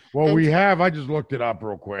mind. Well, I just looked it up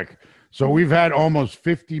real quick. So we've had almost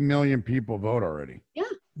 50 million people vote already. Yeah.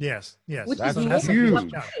 Yes. That's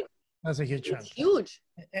huge. That's a huge chunk. It's huge.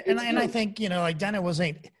 And I think, like Dana was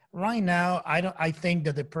saying, right now, I think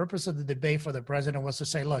that the purpose of the debate for the president was to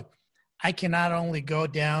say, look, I can not only go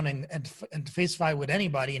down and fist fight with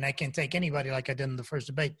anybody, and I can take anybody like I did in the first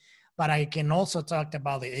debate, but I can also talk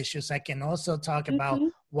about the issues. I can also talk about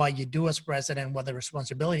what you do as president, what the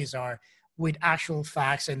responsibilities are, with actual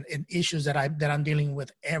facts and issues that I'm dealing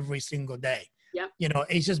with every single day. Yeah.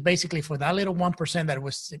 It's just basically for that little 1% that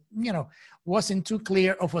was, wasn't too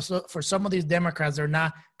clear, or for some of these Democrats, they're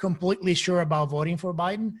not completely sure about voting for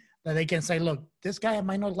Biden, that they can say, look, this guy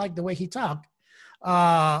might not like the way he talked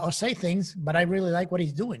or say things, but I really like what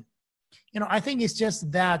he's doing. I think it's just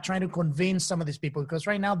that, trying to convince some of these people, because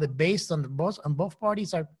right now the base on both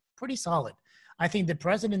parties are pretty solid. I think the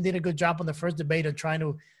president did a good job on the first debate of trying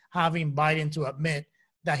to having Biden to admit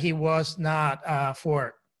that he was not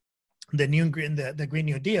for the the Green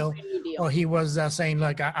New Deal, or he was saying,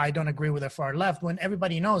 like, I don't agree with the far left, when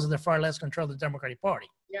everybody knows that the far left control the Democratic Party.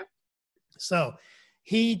 Yeah. So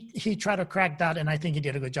he tried to crack that, and I think he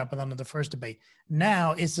did a good job on the first debate.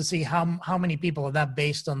 Now is to see how many people of that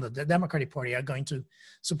based on the Democratic Party are going to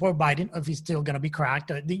support Biden, if he's still going to be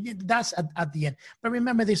cracked. That's at the end. But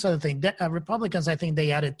remember this other thing. Republicans, I think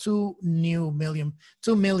they added 2 million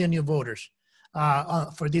new voters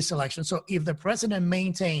for this election. So if the president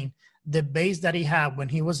maintained the base that he had when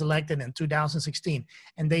he was elected in 2016,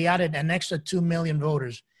 and they added an extra 2 million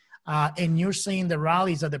voters, and you're seeing the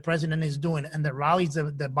rallies that the president is doing and the rallies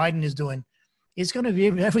that Biden is doing, it's going to be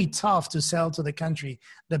very tough to sell to the country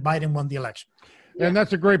that Biden won the election. And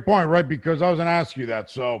that's a great point, right? Because I was going to ask you that.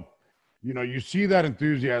 So, you know, you see that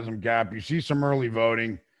enthusiasm gap. You see some early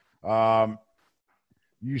voting.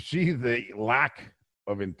 You see the lack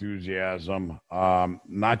of enthusiasm,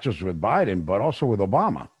 not just with Biden, but also with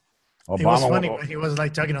Obama. It was funny when he was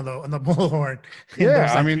like talking on the bullhorn.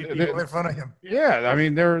 Yeah, I mean, people in front of him. Yeah, I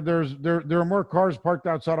mean, there are more cars parked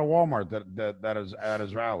outside of Walmart that is at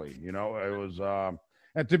his rally. You know, it was,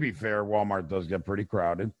 and to be fair, Walmart does get pretty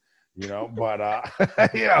crowded. You know, but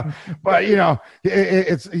yeah, but you know,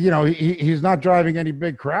 it's you know, he's not driving any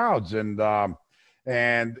big crowds, and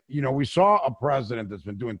you know, we saw a president that's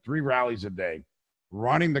been doing 3 rallies a day,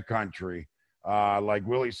 running the country, like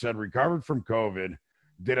Willie said, recovered from COVID.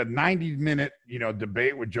 Did a 90-minute, you know,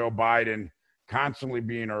 debate with Joe Biden, constantly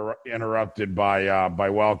being interrupted by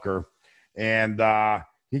Welker, and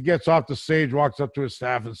he gets off the stage, walks up to his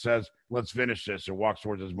staff, and says, "Let's finish this," and walks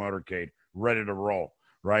towards his motorcade, ready to roll.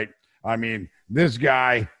 Right? I mean, this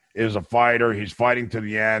guy is a fighter. He's fighting to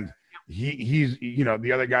the end. He's you know,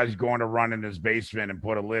 the other guy's going to run in his basement and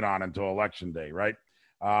put a lid on until Election Day. Right?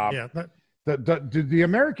 Yeah. Do the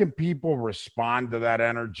American people respond to that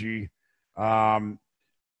energy?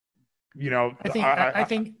 You know, I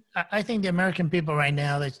think the American people right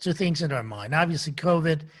now, there's 2 things in their mind. Obviously,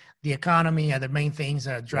 COVID, the economy are the main things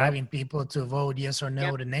that are driving people to vote yes or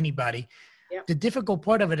no than anybody. Yep. The difficult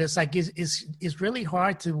part of it is like it's really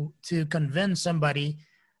hard to convince somebody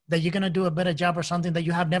that you're going to do a better job or something that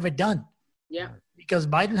you have never done. Yeah. Because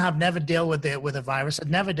Biden have never dealt with the virus,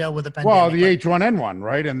 had never dealt with the pandemic. Well, the H1N1,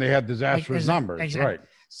 right? And they had disastrous numbers, exactly. Right?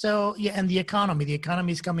 So yeah, and the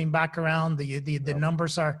economy is coming back around. The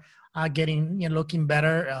numbers are getting, you know, looking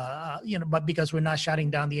better, you know, but because we're not shutting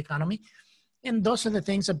down the economy. And those are the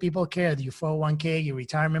things that people care. Your 401k, your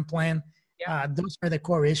retirement plan, those are the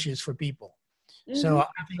core issues for people. Mm-hmm. So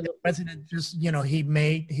I think the president just, you know, he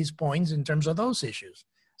made his points in terms of those issues.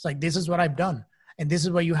 It's like, this is what I've done. And this is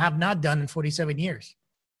what you have not done in 47 years.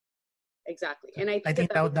 Exactly. And I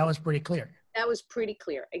think that was pretty clear. That was pretty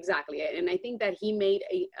clear. Exactly. And I think that he made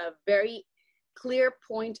a very clear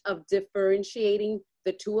point of differentiating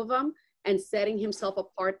the 2 of them and setting himself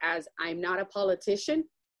apart as, I'm not a politician.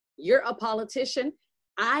 You're a politician.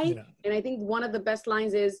 And I think one of the best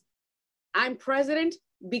lines is, I'm president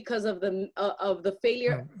because of the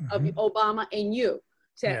failure of Obama and you.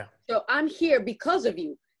 So I'm here because of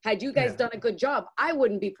you. Had you guys done a good job, I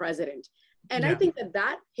wouldn't be president. And I think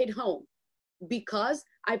that hit home, because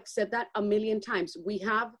I've said that a million times. We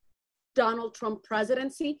have Donald Trump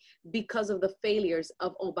presidency because of the failures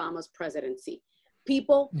of Obama's presidency.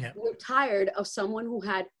 People were tired of someone who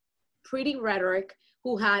had pretty rhetoric,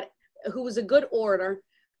 who was a good orator,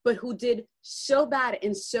 but who did so bad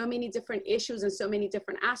in so many different issues and so many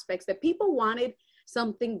different aspects that people wanted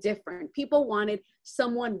something different. People wanted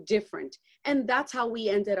someone different. And that's how we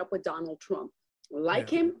ended up with Donald Trump. Like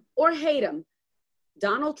him or hate him,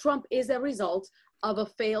 Donald Trump is a result of a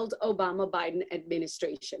failed Obama-Biden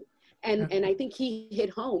administration. And I think he hit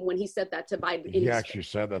home when he said that to Biden. He actually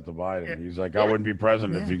said that to Biden. He's like, I wouldn't be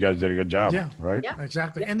president if you guys did a good job. Yeah. Right? Yeah.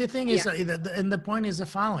 Exactly. And the thing is, and the point is the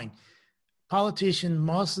following. Politicians,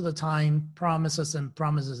 most of the time, promises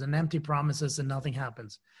and empty promises, and nothing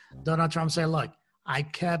happens. Donald Trump said, look, I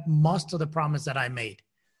kept most of the promise that I made.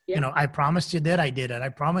 Yeah. You know, I promised you that, I did it. I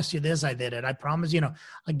promised you this, I did it. I promised, you know,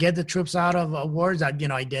 I get the troops out of wars, I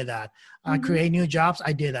did that. Create new jobs,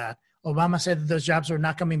 I did that. Obama said that those jobs were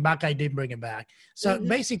not coming back, I did bring it back. So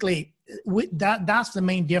basically, that's the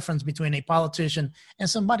main difference between a politician and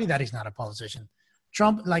somebody that is not a politician.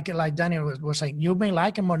 Trump, like Daniel was saying, you may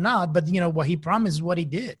like him or not, but, you know, what he promised is what he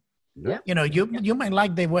did. Yeah. You know, you might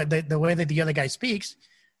like the way that the other guy speaks,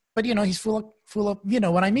 but, you know, he's full of, you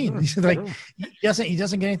know what I mean? He's like, he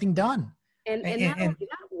doesn't get anything done. And not only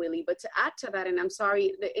that, Willie, but to add to that, and I'm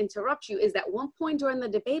sorry to interrupt you, is that one point during the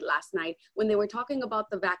debate last night when they were talking about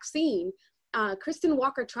the vaccine, Kristen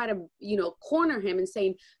Walker tried to, corner him and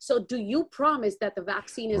saying, so do you promise that the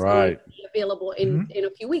vaccine is Right. going to be available in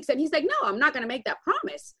a few weeks? And he's like, no, I'm not going to make that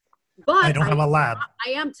promise. But I don't have a lab.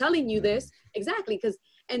 I am telling you this exactly because,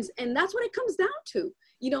 and that's what it comes down to.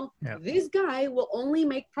 This guy will only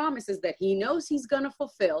make promises that he knows he's going to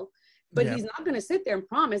fulfill, but he's not going to sit there and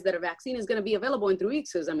promise that a vaccine is going to be available in 3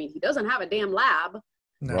 weeks. Because he doesn't have a damn lab.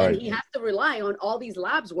 Right. And he has to rely on all these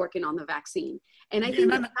labs working on the vaccine. And I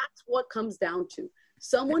think that's what comes down to.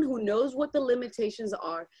 Someone who knows what the limitations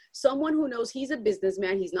are, someone who knows he's a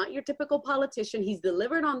businessman, he's not your typical politician, he's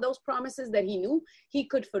delivered on those promises that he knew he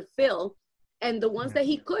could fulfill, and the ones that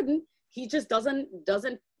he couldn't, he just doesn't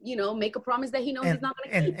make a promise that he knows he's not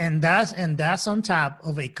going to keep. And that's on top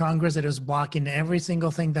of a Congress that is blocking every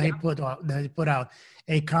single thing that he put out.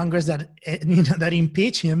 A Congress that that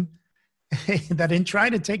impeached him, that didn't try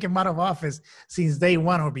to take him out of office since day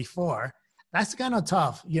one or before. That's kind of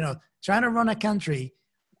tough, trying to run a country,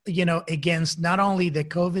 against not only the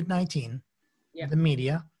COVID-19, the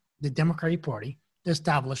media, the Democratic Party, the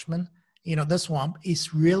establishment, the swamp.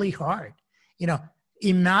 Is really hard.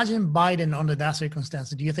 Imagine Biden under that circumstance.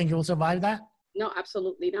 Do you think he will survive that? No,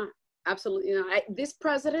 absolutely not. Absolutely not. This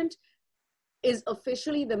president is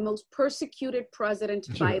officially the most persecuted president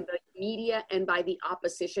by the media and by the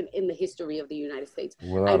opposition in the history of the United States.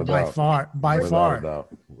 Without a doubt. By far.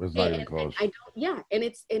 It's not even close.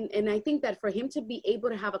 And I think that for him to be able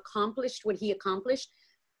to have accomplished what he accomplished,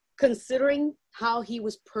 considering how he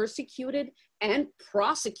was persecuted and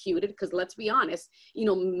prosecuted, because let's be honest,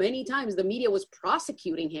 many times the media was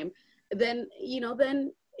prosecuting him, then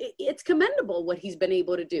it's commendable what he's been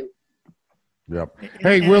able to do. Yep.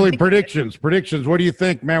 Hey, Willie, predictions. What do you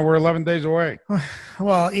think, man? We're 11 days away.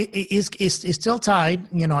 Well, it's still tied.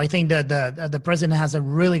 I think that the president has a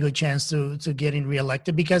really good chance to getting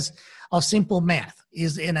reelected because of simple math.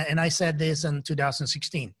 And I said this in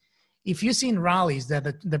 2016. If you've seen rallies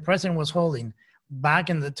that the president was holding back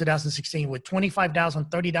in the 2016 with 25,000,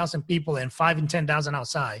 30,000 people and 5 and 10,000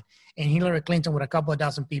 outside, and Hillary Clinton with a couple of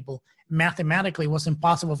thousand people, mathematically it was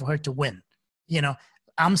impossible for her to win.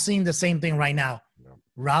 I'm seeing the same thing right now. Yeah.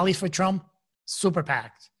 Rallies for Trump, super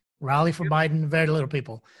packed. Rally for Biden, very little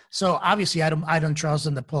people. So obviously, I don't trust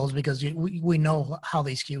in the polls because we know how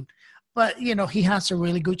they skew. But he has a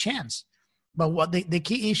really good chance. But what the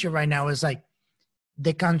key issue right now is like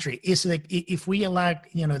the country is like if we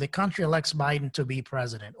elect, the country elects Biden to be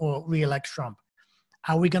president or reelect Trump,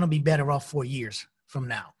 are we going to be better off 4 years from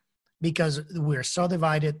now? Because we're so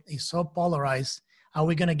divided, it's so polarized. Are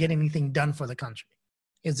we going to get anything done for the country?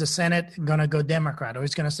 Is the Senate going to go Democrat or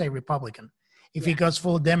is going to say Republican? If it goes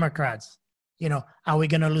full Democrats, are we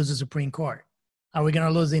going to lose the Supreme Court? Are we going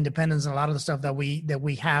to lose the independence and a lot of the stuff that we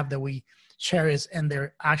cherish and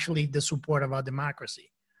they're actually the support of our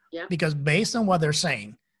democracy? Yeah. Because based on what they're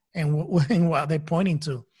saying and what they're pointing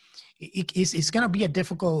to, it's going to be a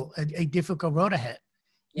difficult road ahead.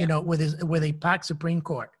 With a packed Supreme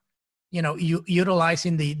Court.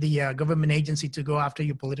 Utilizing the government agency to go after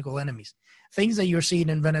your political enemies. Things that you're seeing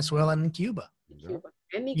in Venezuela and in Cuba. You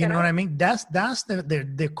know what I mean? That's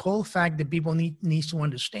the cold fact that people needs to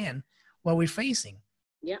understand what we're facing.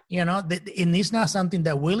 Yeah. And it's not something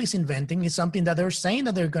that Willie's inventing. It's something that they're saying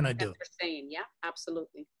that they're going to do. They're saying, yeah,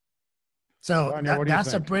 absolutely. So Daniel,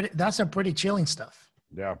 that's a pretty chilling stuff.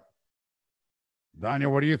 Yeah.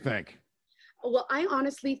 Daniel, what do you think? Well, I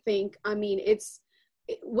honestly think,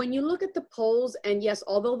 when you look at the polls, and yes,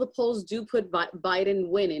 although the polls do put Biden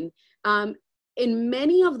winning, in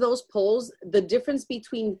many of those polls, the difference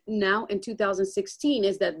between now and 2016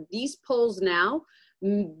 is that these polls now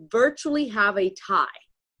virtually have a tie.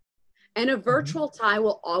 And a virtual tie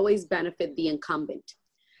will always benefit the incumbent.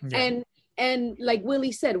 Yeah. And like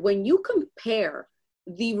Willie said, when you compare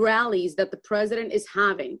the rallies that the president is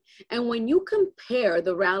having, and when you compare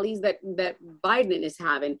the rallies that Biden is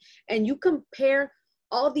having, and you compare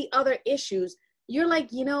all the other issues, you're like,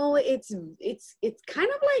 it's kind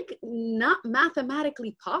of like not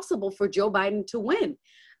mathematically possible for Joe Biden to win.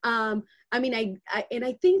 I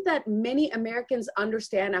think that many Americans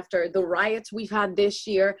understand after the riots we've had this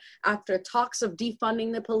year, after talks of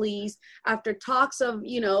defunding the police, after talks of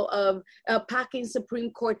packing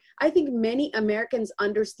Supreme Court, I think many Americans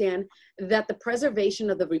understand that the preservation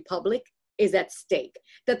of the republic is at stake,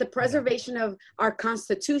 that the preservation of our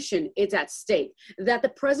Constitution is at stake, that the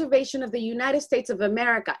preservation of the United States of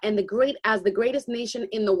America and the greatest nation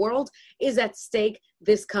in the world is at stake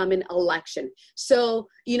this coming election. So,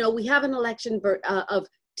 we have an election of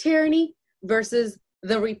tyranny versus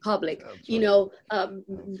the republic,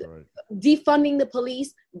 defunding the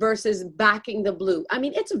police versus backing the blue.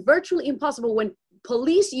 It's virtually impossible when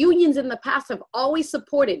police unions in the past have always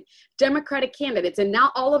supported Democratic candidates, and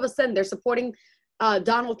now all of a sudden they're supporting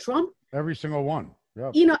Donald Trump. Every single one.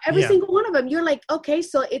 Yep. You know, every single one of them. You're like, okay,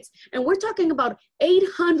 so and we're talking about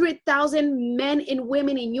 800,000 men and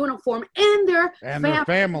women in uniform and their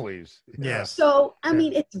families. Yes. So, I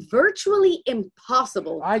mean, it's virtually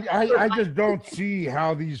impossible. I just don't see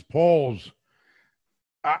how these polls,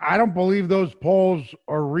 I don't believe those polls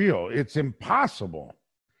are real. It's impossible.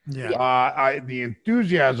 Yeah. The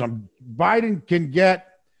enthusiasm Biden can get,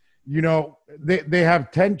 you know, they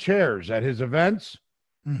have 10 chairs at his events.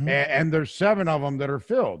 Mm-hmm. And there's 7 of them that are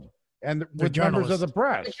filled, and with members of the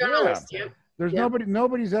press. There's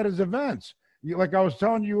nobody's at his events. Like I was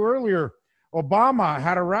telling you earlier, Obama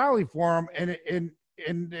had a rally for him, and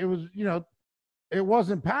it was, you know, it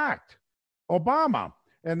wasn't packed. Obama,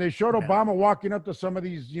 and they showed Obama walking up to some of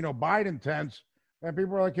these, you know, Biden tents, and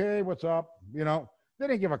people were like, "Hey, what's up?" You know, they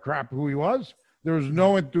didn't give a crap who he was. There was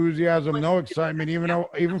no enthusiasm, no excitement,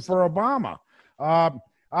 even for Obama.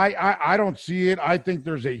 I don't see it. I think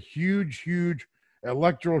there's a huge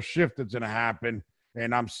electoral shift that's going to happen,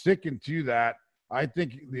 and I'm sticking to that. I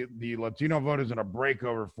think the Latino vote is going to break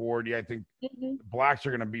over 40. I think blacks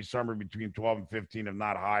are going to be somewhere between 12 and 15, if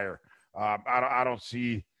not higher. I don't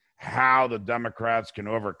see how the Democrats can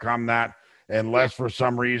overcome that unless for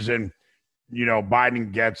some reason, you know,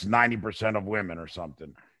 Biden gets 90% of women or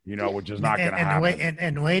something. You know, which is not going to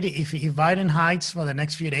happen. Wait, if Biden hides for the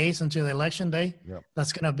next few days until the election day,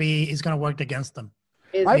 it's going to work against them.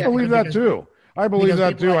 I believe that too. I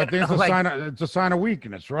think it's a sign of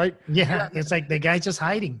weakness, right? Yeah, it's like the guy's just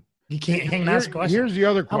hiding. He can't ask questions. Here's the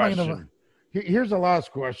other question. Here's the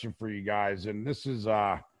last question for you guys, and this is,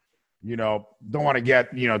 you know, don't want to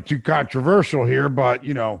get, you know, too controversial here, but,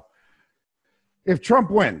 you know, if Trump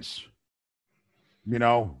wins, you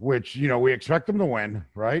know, which, you know, we expect him to win,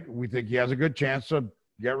 right? We think he has a good chance to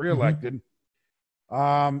get reelected.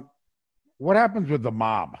 Mm-hmm. What happens with the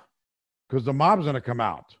mob? Because the mob's going to come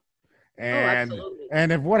out. And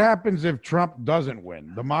what happens if Trump doesn't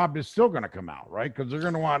win? The mob is still going to come out, right? Because they're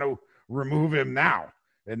going to want to remove him now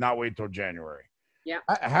and not wait till January. Yeah.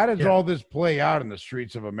 How does all this play out in the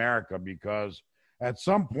streets of America? Because at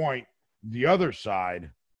some point, the other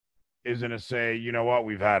side is going to say, you know what,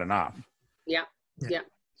 we've had enough. Yeah. Yeah.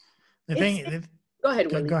 Go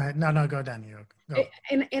ahead, Willie. Go ahead. No, go, Daniel. Go.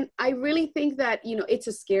 And I really think that, you know, it's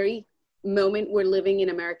a scary moment we're living in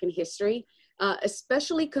American history,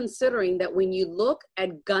 especially considering that when you look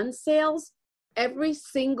at gun sales, every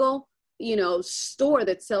single, you know, store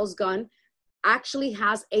that sells gun actually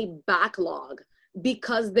has a backlog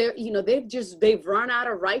because they've run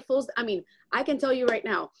out of rifles. I mean, I can tell you right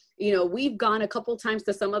now, you know, we've gone a couple times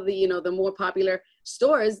to some of the, you know, the more popular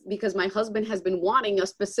stores because my husband has been wanting a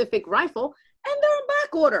specific rifle and they're in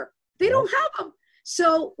back order. They don't have them.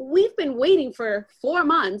 So we've been waiting for 4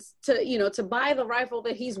 months to, you know, to buy the rifle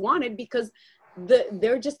that he's wanted because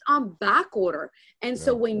they're just on back order. And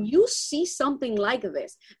so when you see something like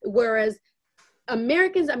this, whereas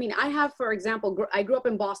Americans, I mean, I have, for example, I grew up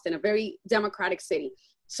in Boston, a very democratic city.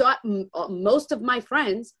 So most of my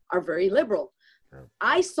friends are very liberal.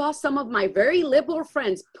 I saw some of my very liberal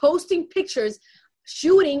friends posting pictures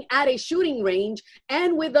shooting at a shooting range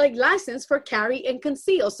and with a license for carry and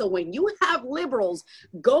conceal. So when you have liberals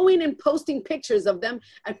going and posting pictures of them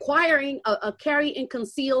acquiring a carry and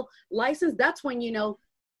conceal license, that's when you know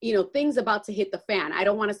things about to hit the fan. I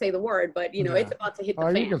don't want to say the word, but you know it's about to hit the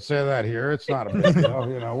fan. You can say that here. It's not a big deal.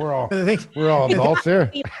 You know, we're all adults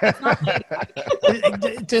here.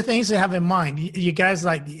 Two things to have in mind. You guys,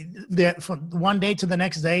 like, from one day to the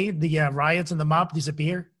next day, the riots and the mob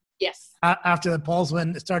disappear. Yes. After the polls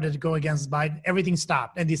started to go against Biden, everything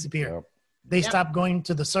stopped and disappeared. Yep. They stopped going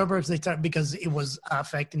to the suburbs. Because it was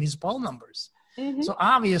affecting his poll numbers. Mm-hmm. So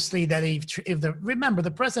obviously that remember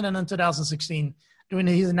the president in 2016 during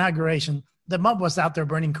his inauguration, the mob was out there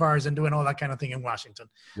burning cars and doing all that kind of thing in Washington.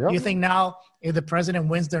 Yep. You think now if the president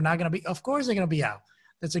wins, they're not going to be? Of course they're going to be out.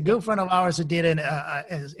 There's a good friend of ours who did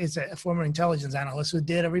it's a former intelligence analyst who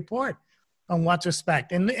did a report on what to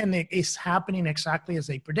expect, and it's happening exactly as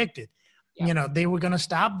they predicted. Yeah. You know, they were going to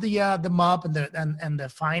stop the mob and the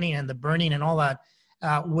fighting and the burning and all that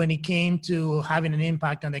when it came to having an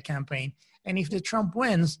impact on the campaign. And if the Trump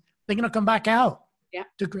wins, they're going to come back out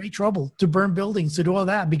to create trouble, to burn buildings, to do all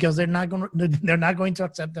that because they're not going to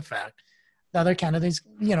accept the fact the other candidate is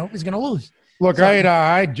going to lose. Look,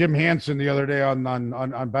 I had Jim Hansen the other day on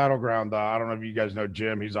Battleground. I don't know if you guys know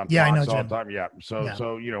Jim. He's on Fox all the time. Yeah.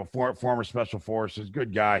 So you know, former Special Forces,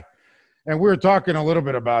 good guy. And we were talking a little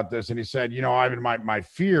bit about this, and he said, you know, Ivan, my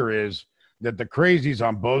fear is that the crazies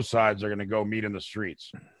on both sides are going to go meet in the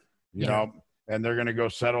streets, you know, and they're going to go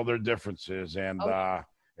settle their differences. And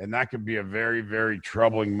that could be a very, very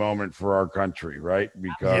troubling moment for our country, right?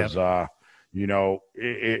 Because, you know,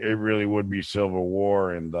 it really would be civil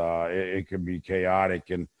war, and it could be chaotic.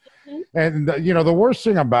 And, you know, the worst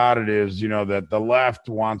thing about it is, you know, that the left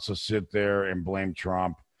wants to sit there and blame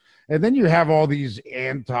Trump. And then you have all these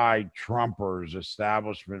anti-Trumpers,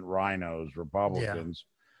 establishment rhinos, Republicans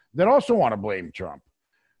that also want to blame Trump.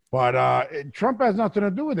 But Trump has nothing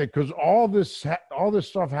to do with it, because all this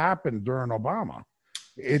stuff happened during Obama.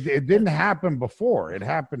 It didn't happen before. It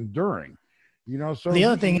happened during. You know, so the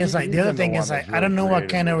other thing is I don't know what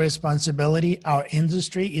kind of responsibility our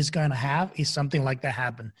industry is going to have if something like that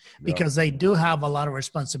happen, because they do have a lot of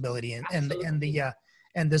responsibility, and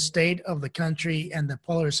the state of the country and the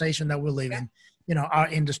polarization that we live in. You know, our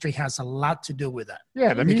industry has a lot to do with that.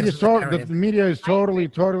 Yeah, the media is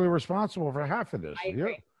totally responsible for half of this. I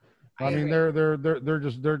agree. I mean, they're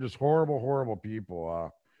just horrible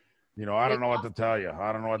people. You know, I don't know what to tell you.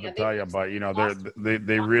 But you know,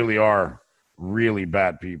 they really are really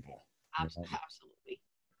bad people. Absolutely.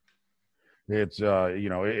 It's you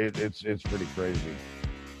know, it's pretty crazy.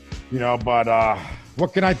 You know, but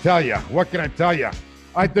what can I tell you?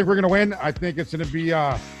 I think we're gonna win. I think it's gonna be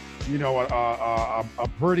you know, a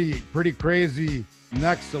pretty crazy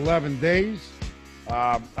next 11 days.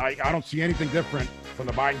 I don't see anything different from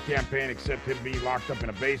the Biden campaign except him being locked up in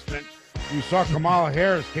a basement. You saw Kamala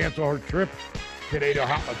Harris cancel her trip today to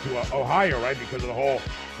Ohio, right, because of the whole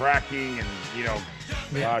fracking and, you know,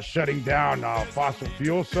 shutting down fossil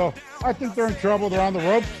fuels. So I think they're in trouble. They're on the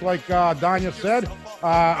ropes, like Danya said.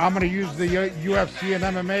 I'm going to use the UFC and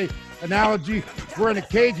MMA analogy. We're in a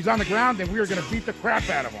cage, he's on the ground, and we are going to beat the crap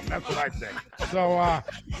out of him. That's what I think. So,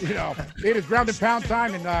 you know, it is ground and pound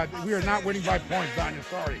time, and we are not winning by points, Danya.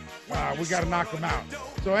 Sorry. We got to knock them out.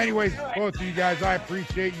 So anyways, both of you guys, I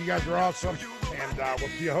appreciate you. You guys are awesome, and we'll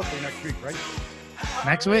see you hopefully next week, right?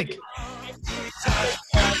 Next week.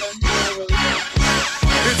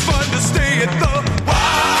 It's fun to stay at the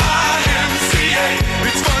YMCA.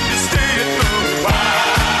 It's fun to stay at the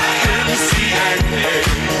YMCA.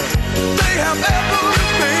 They have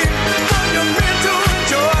everything for your men to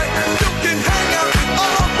enjoy. You can hang out with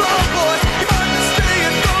all the boys. It's fun to stay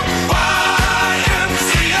at the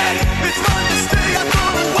YMCA. It's fun to stay at the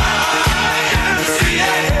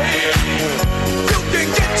YMCA. You can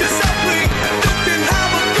get yourself clean. You can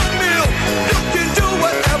have a good meal. You can do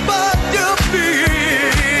whatever you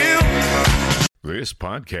feel. This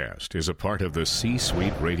podcast is a part of the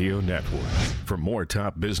C-Suite Radio Network. For more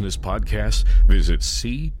top business podcasts, visit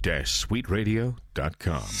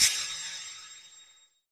c-suiteradio.com.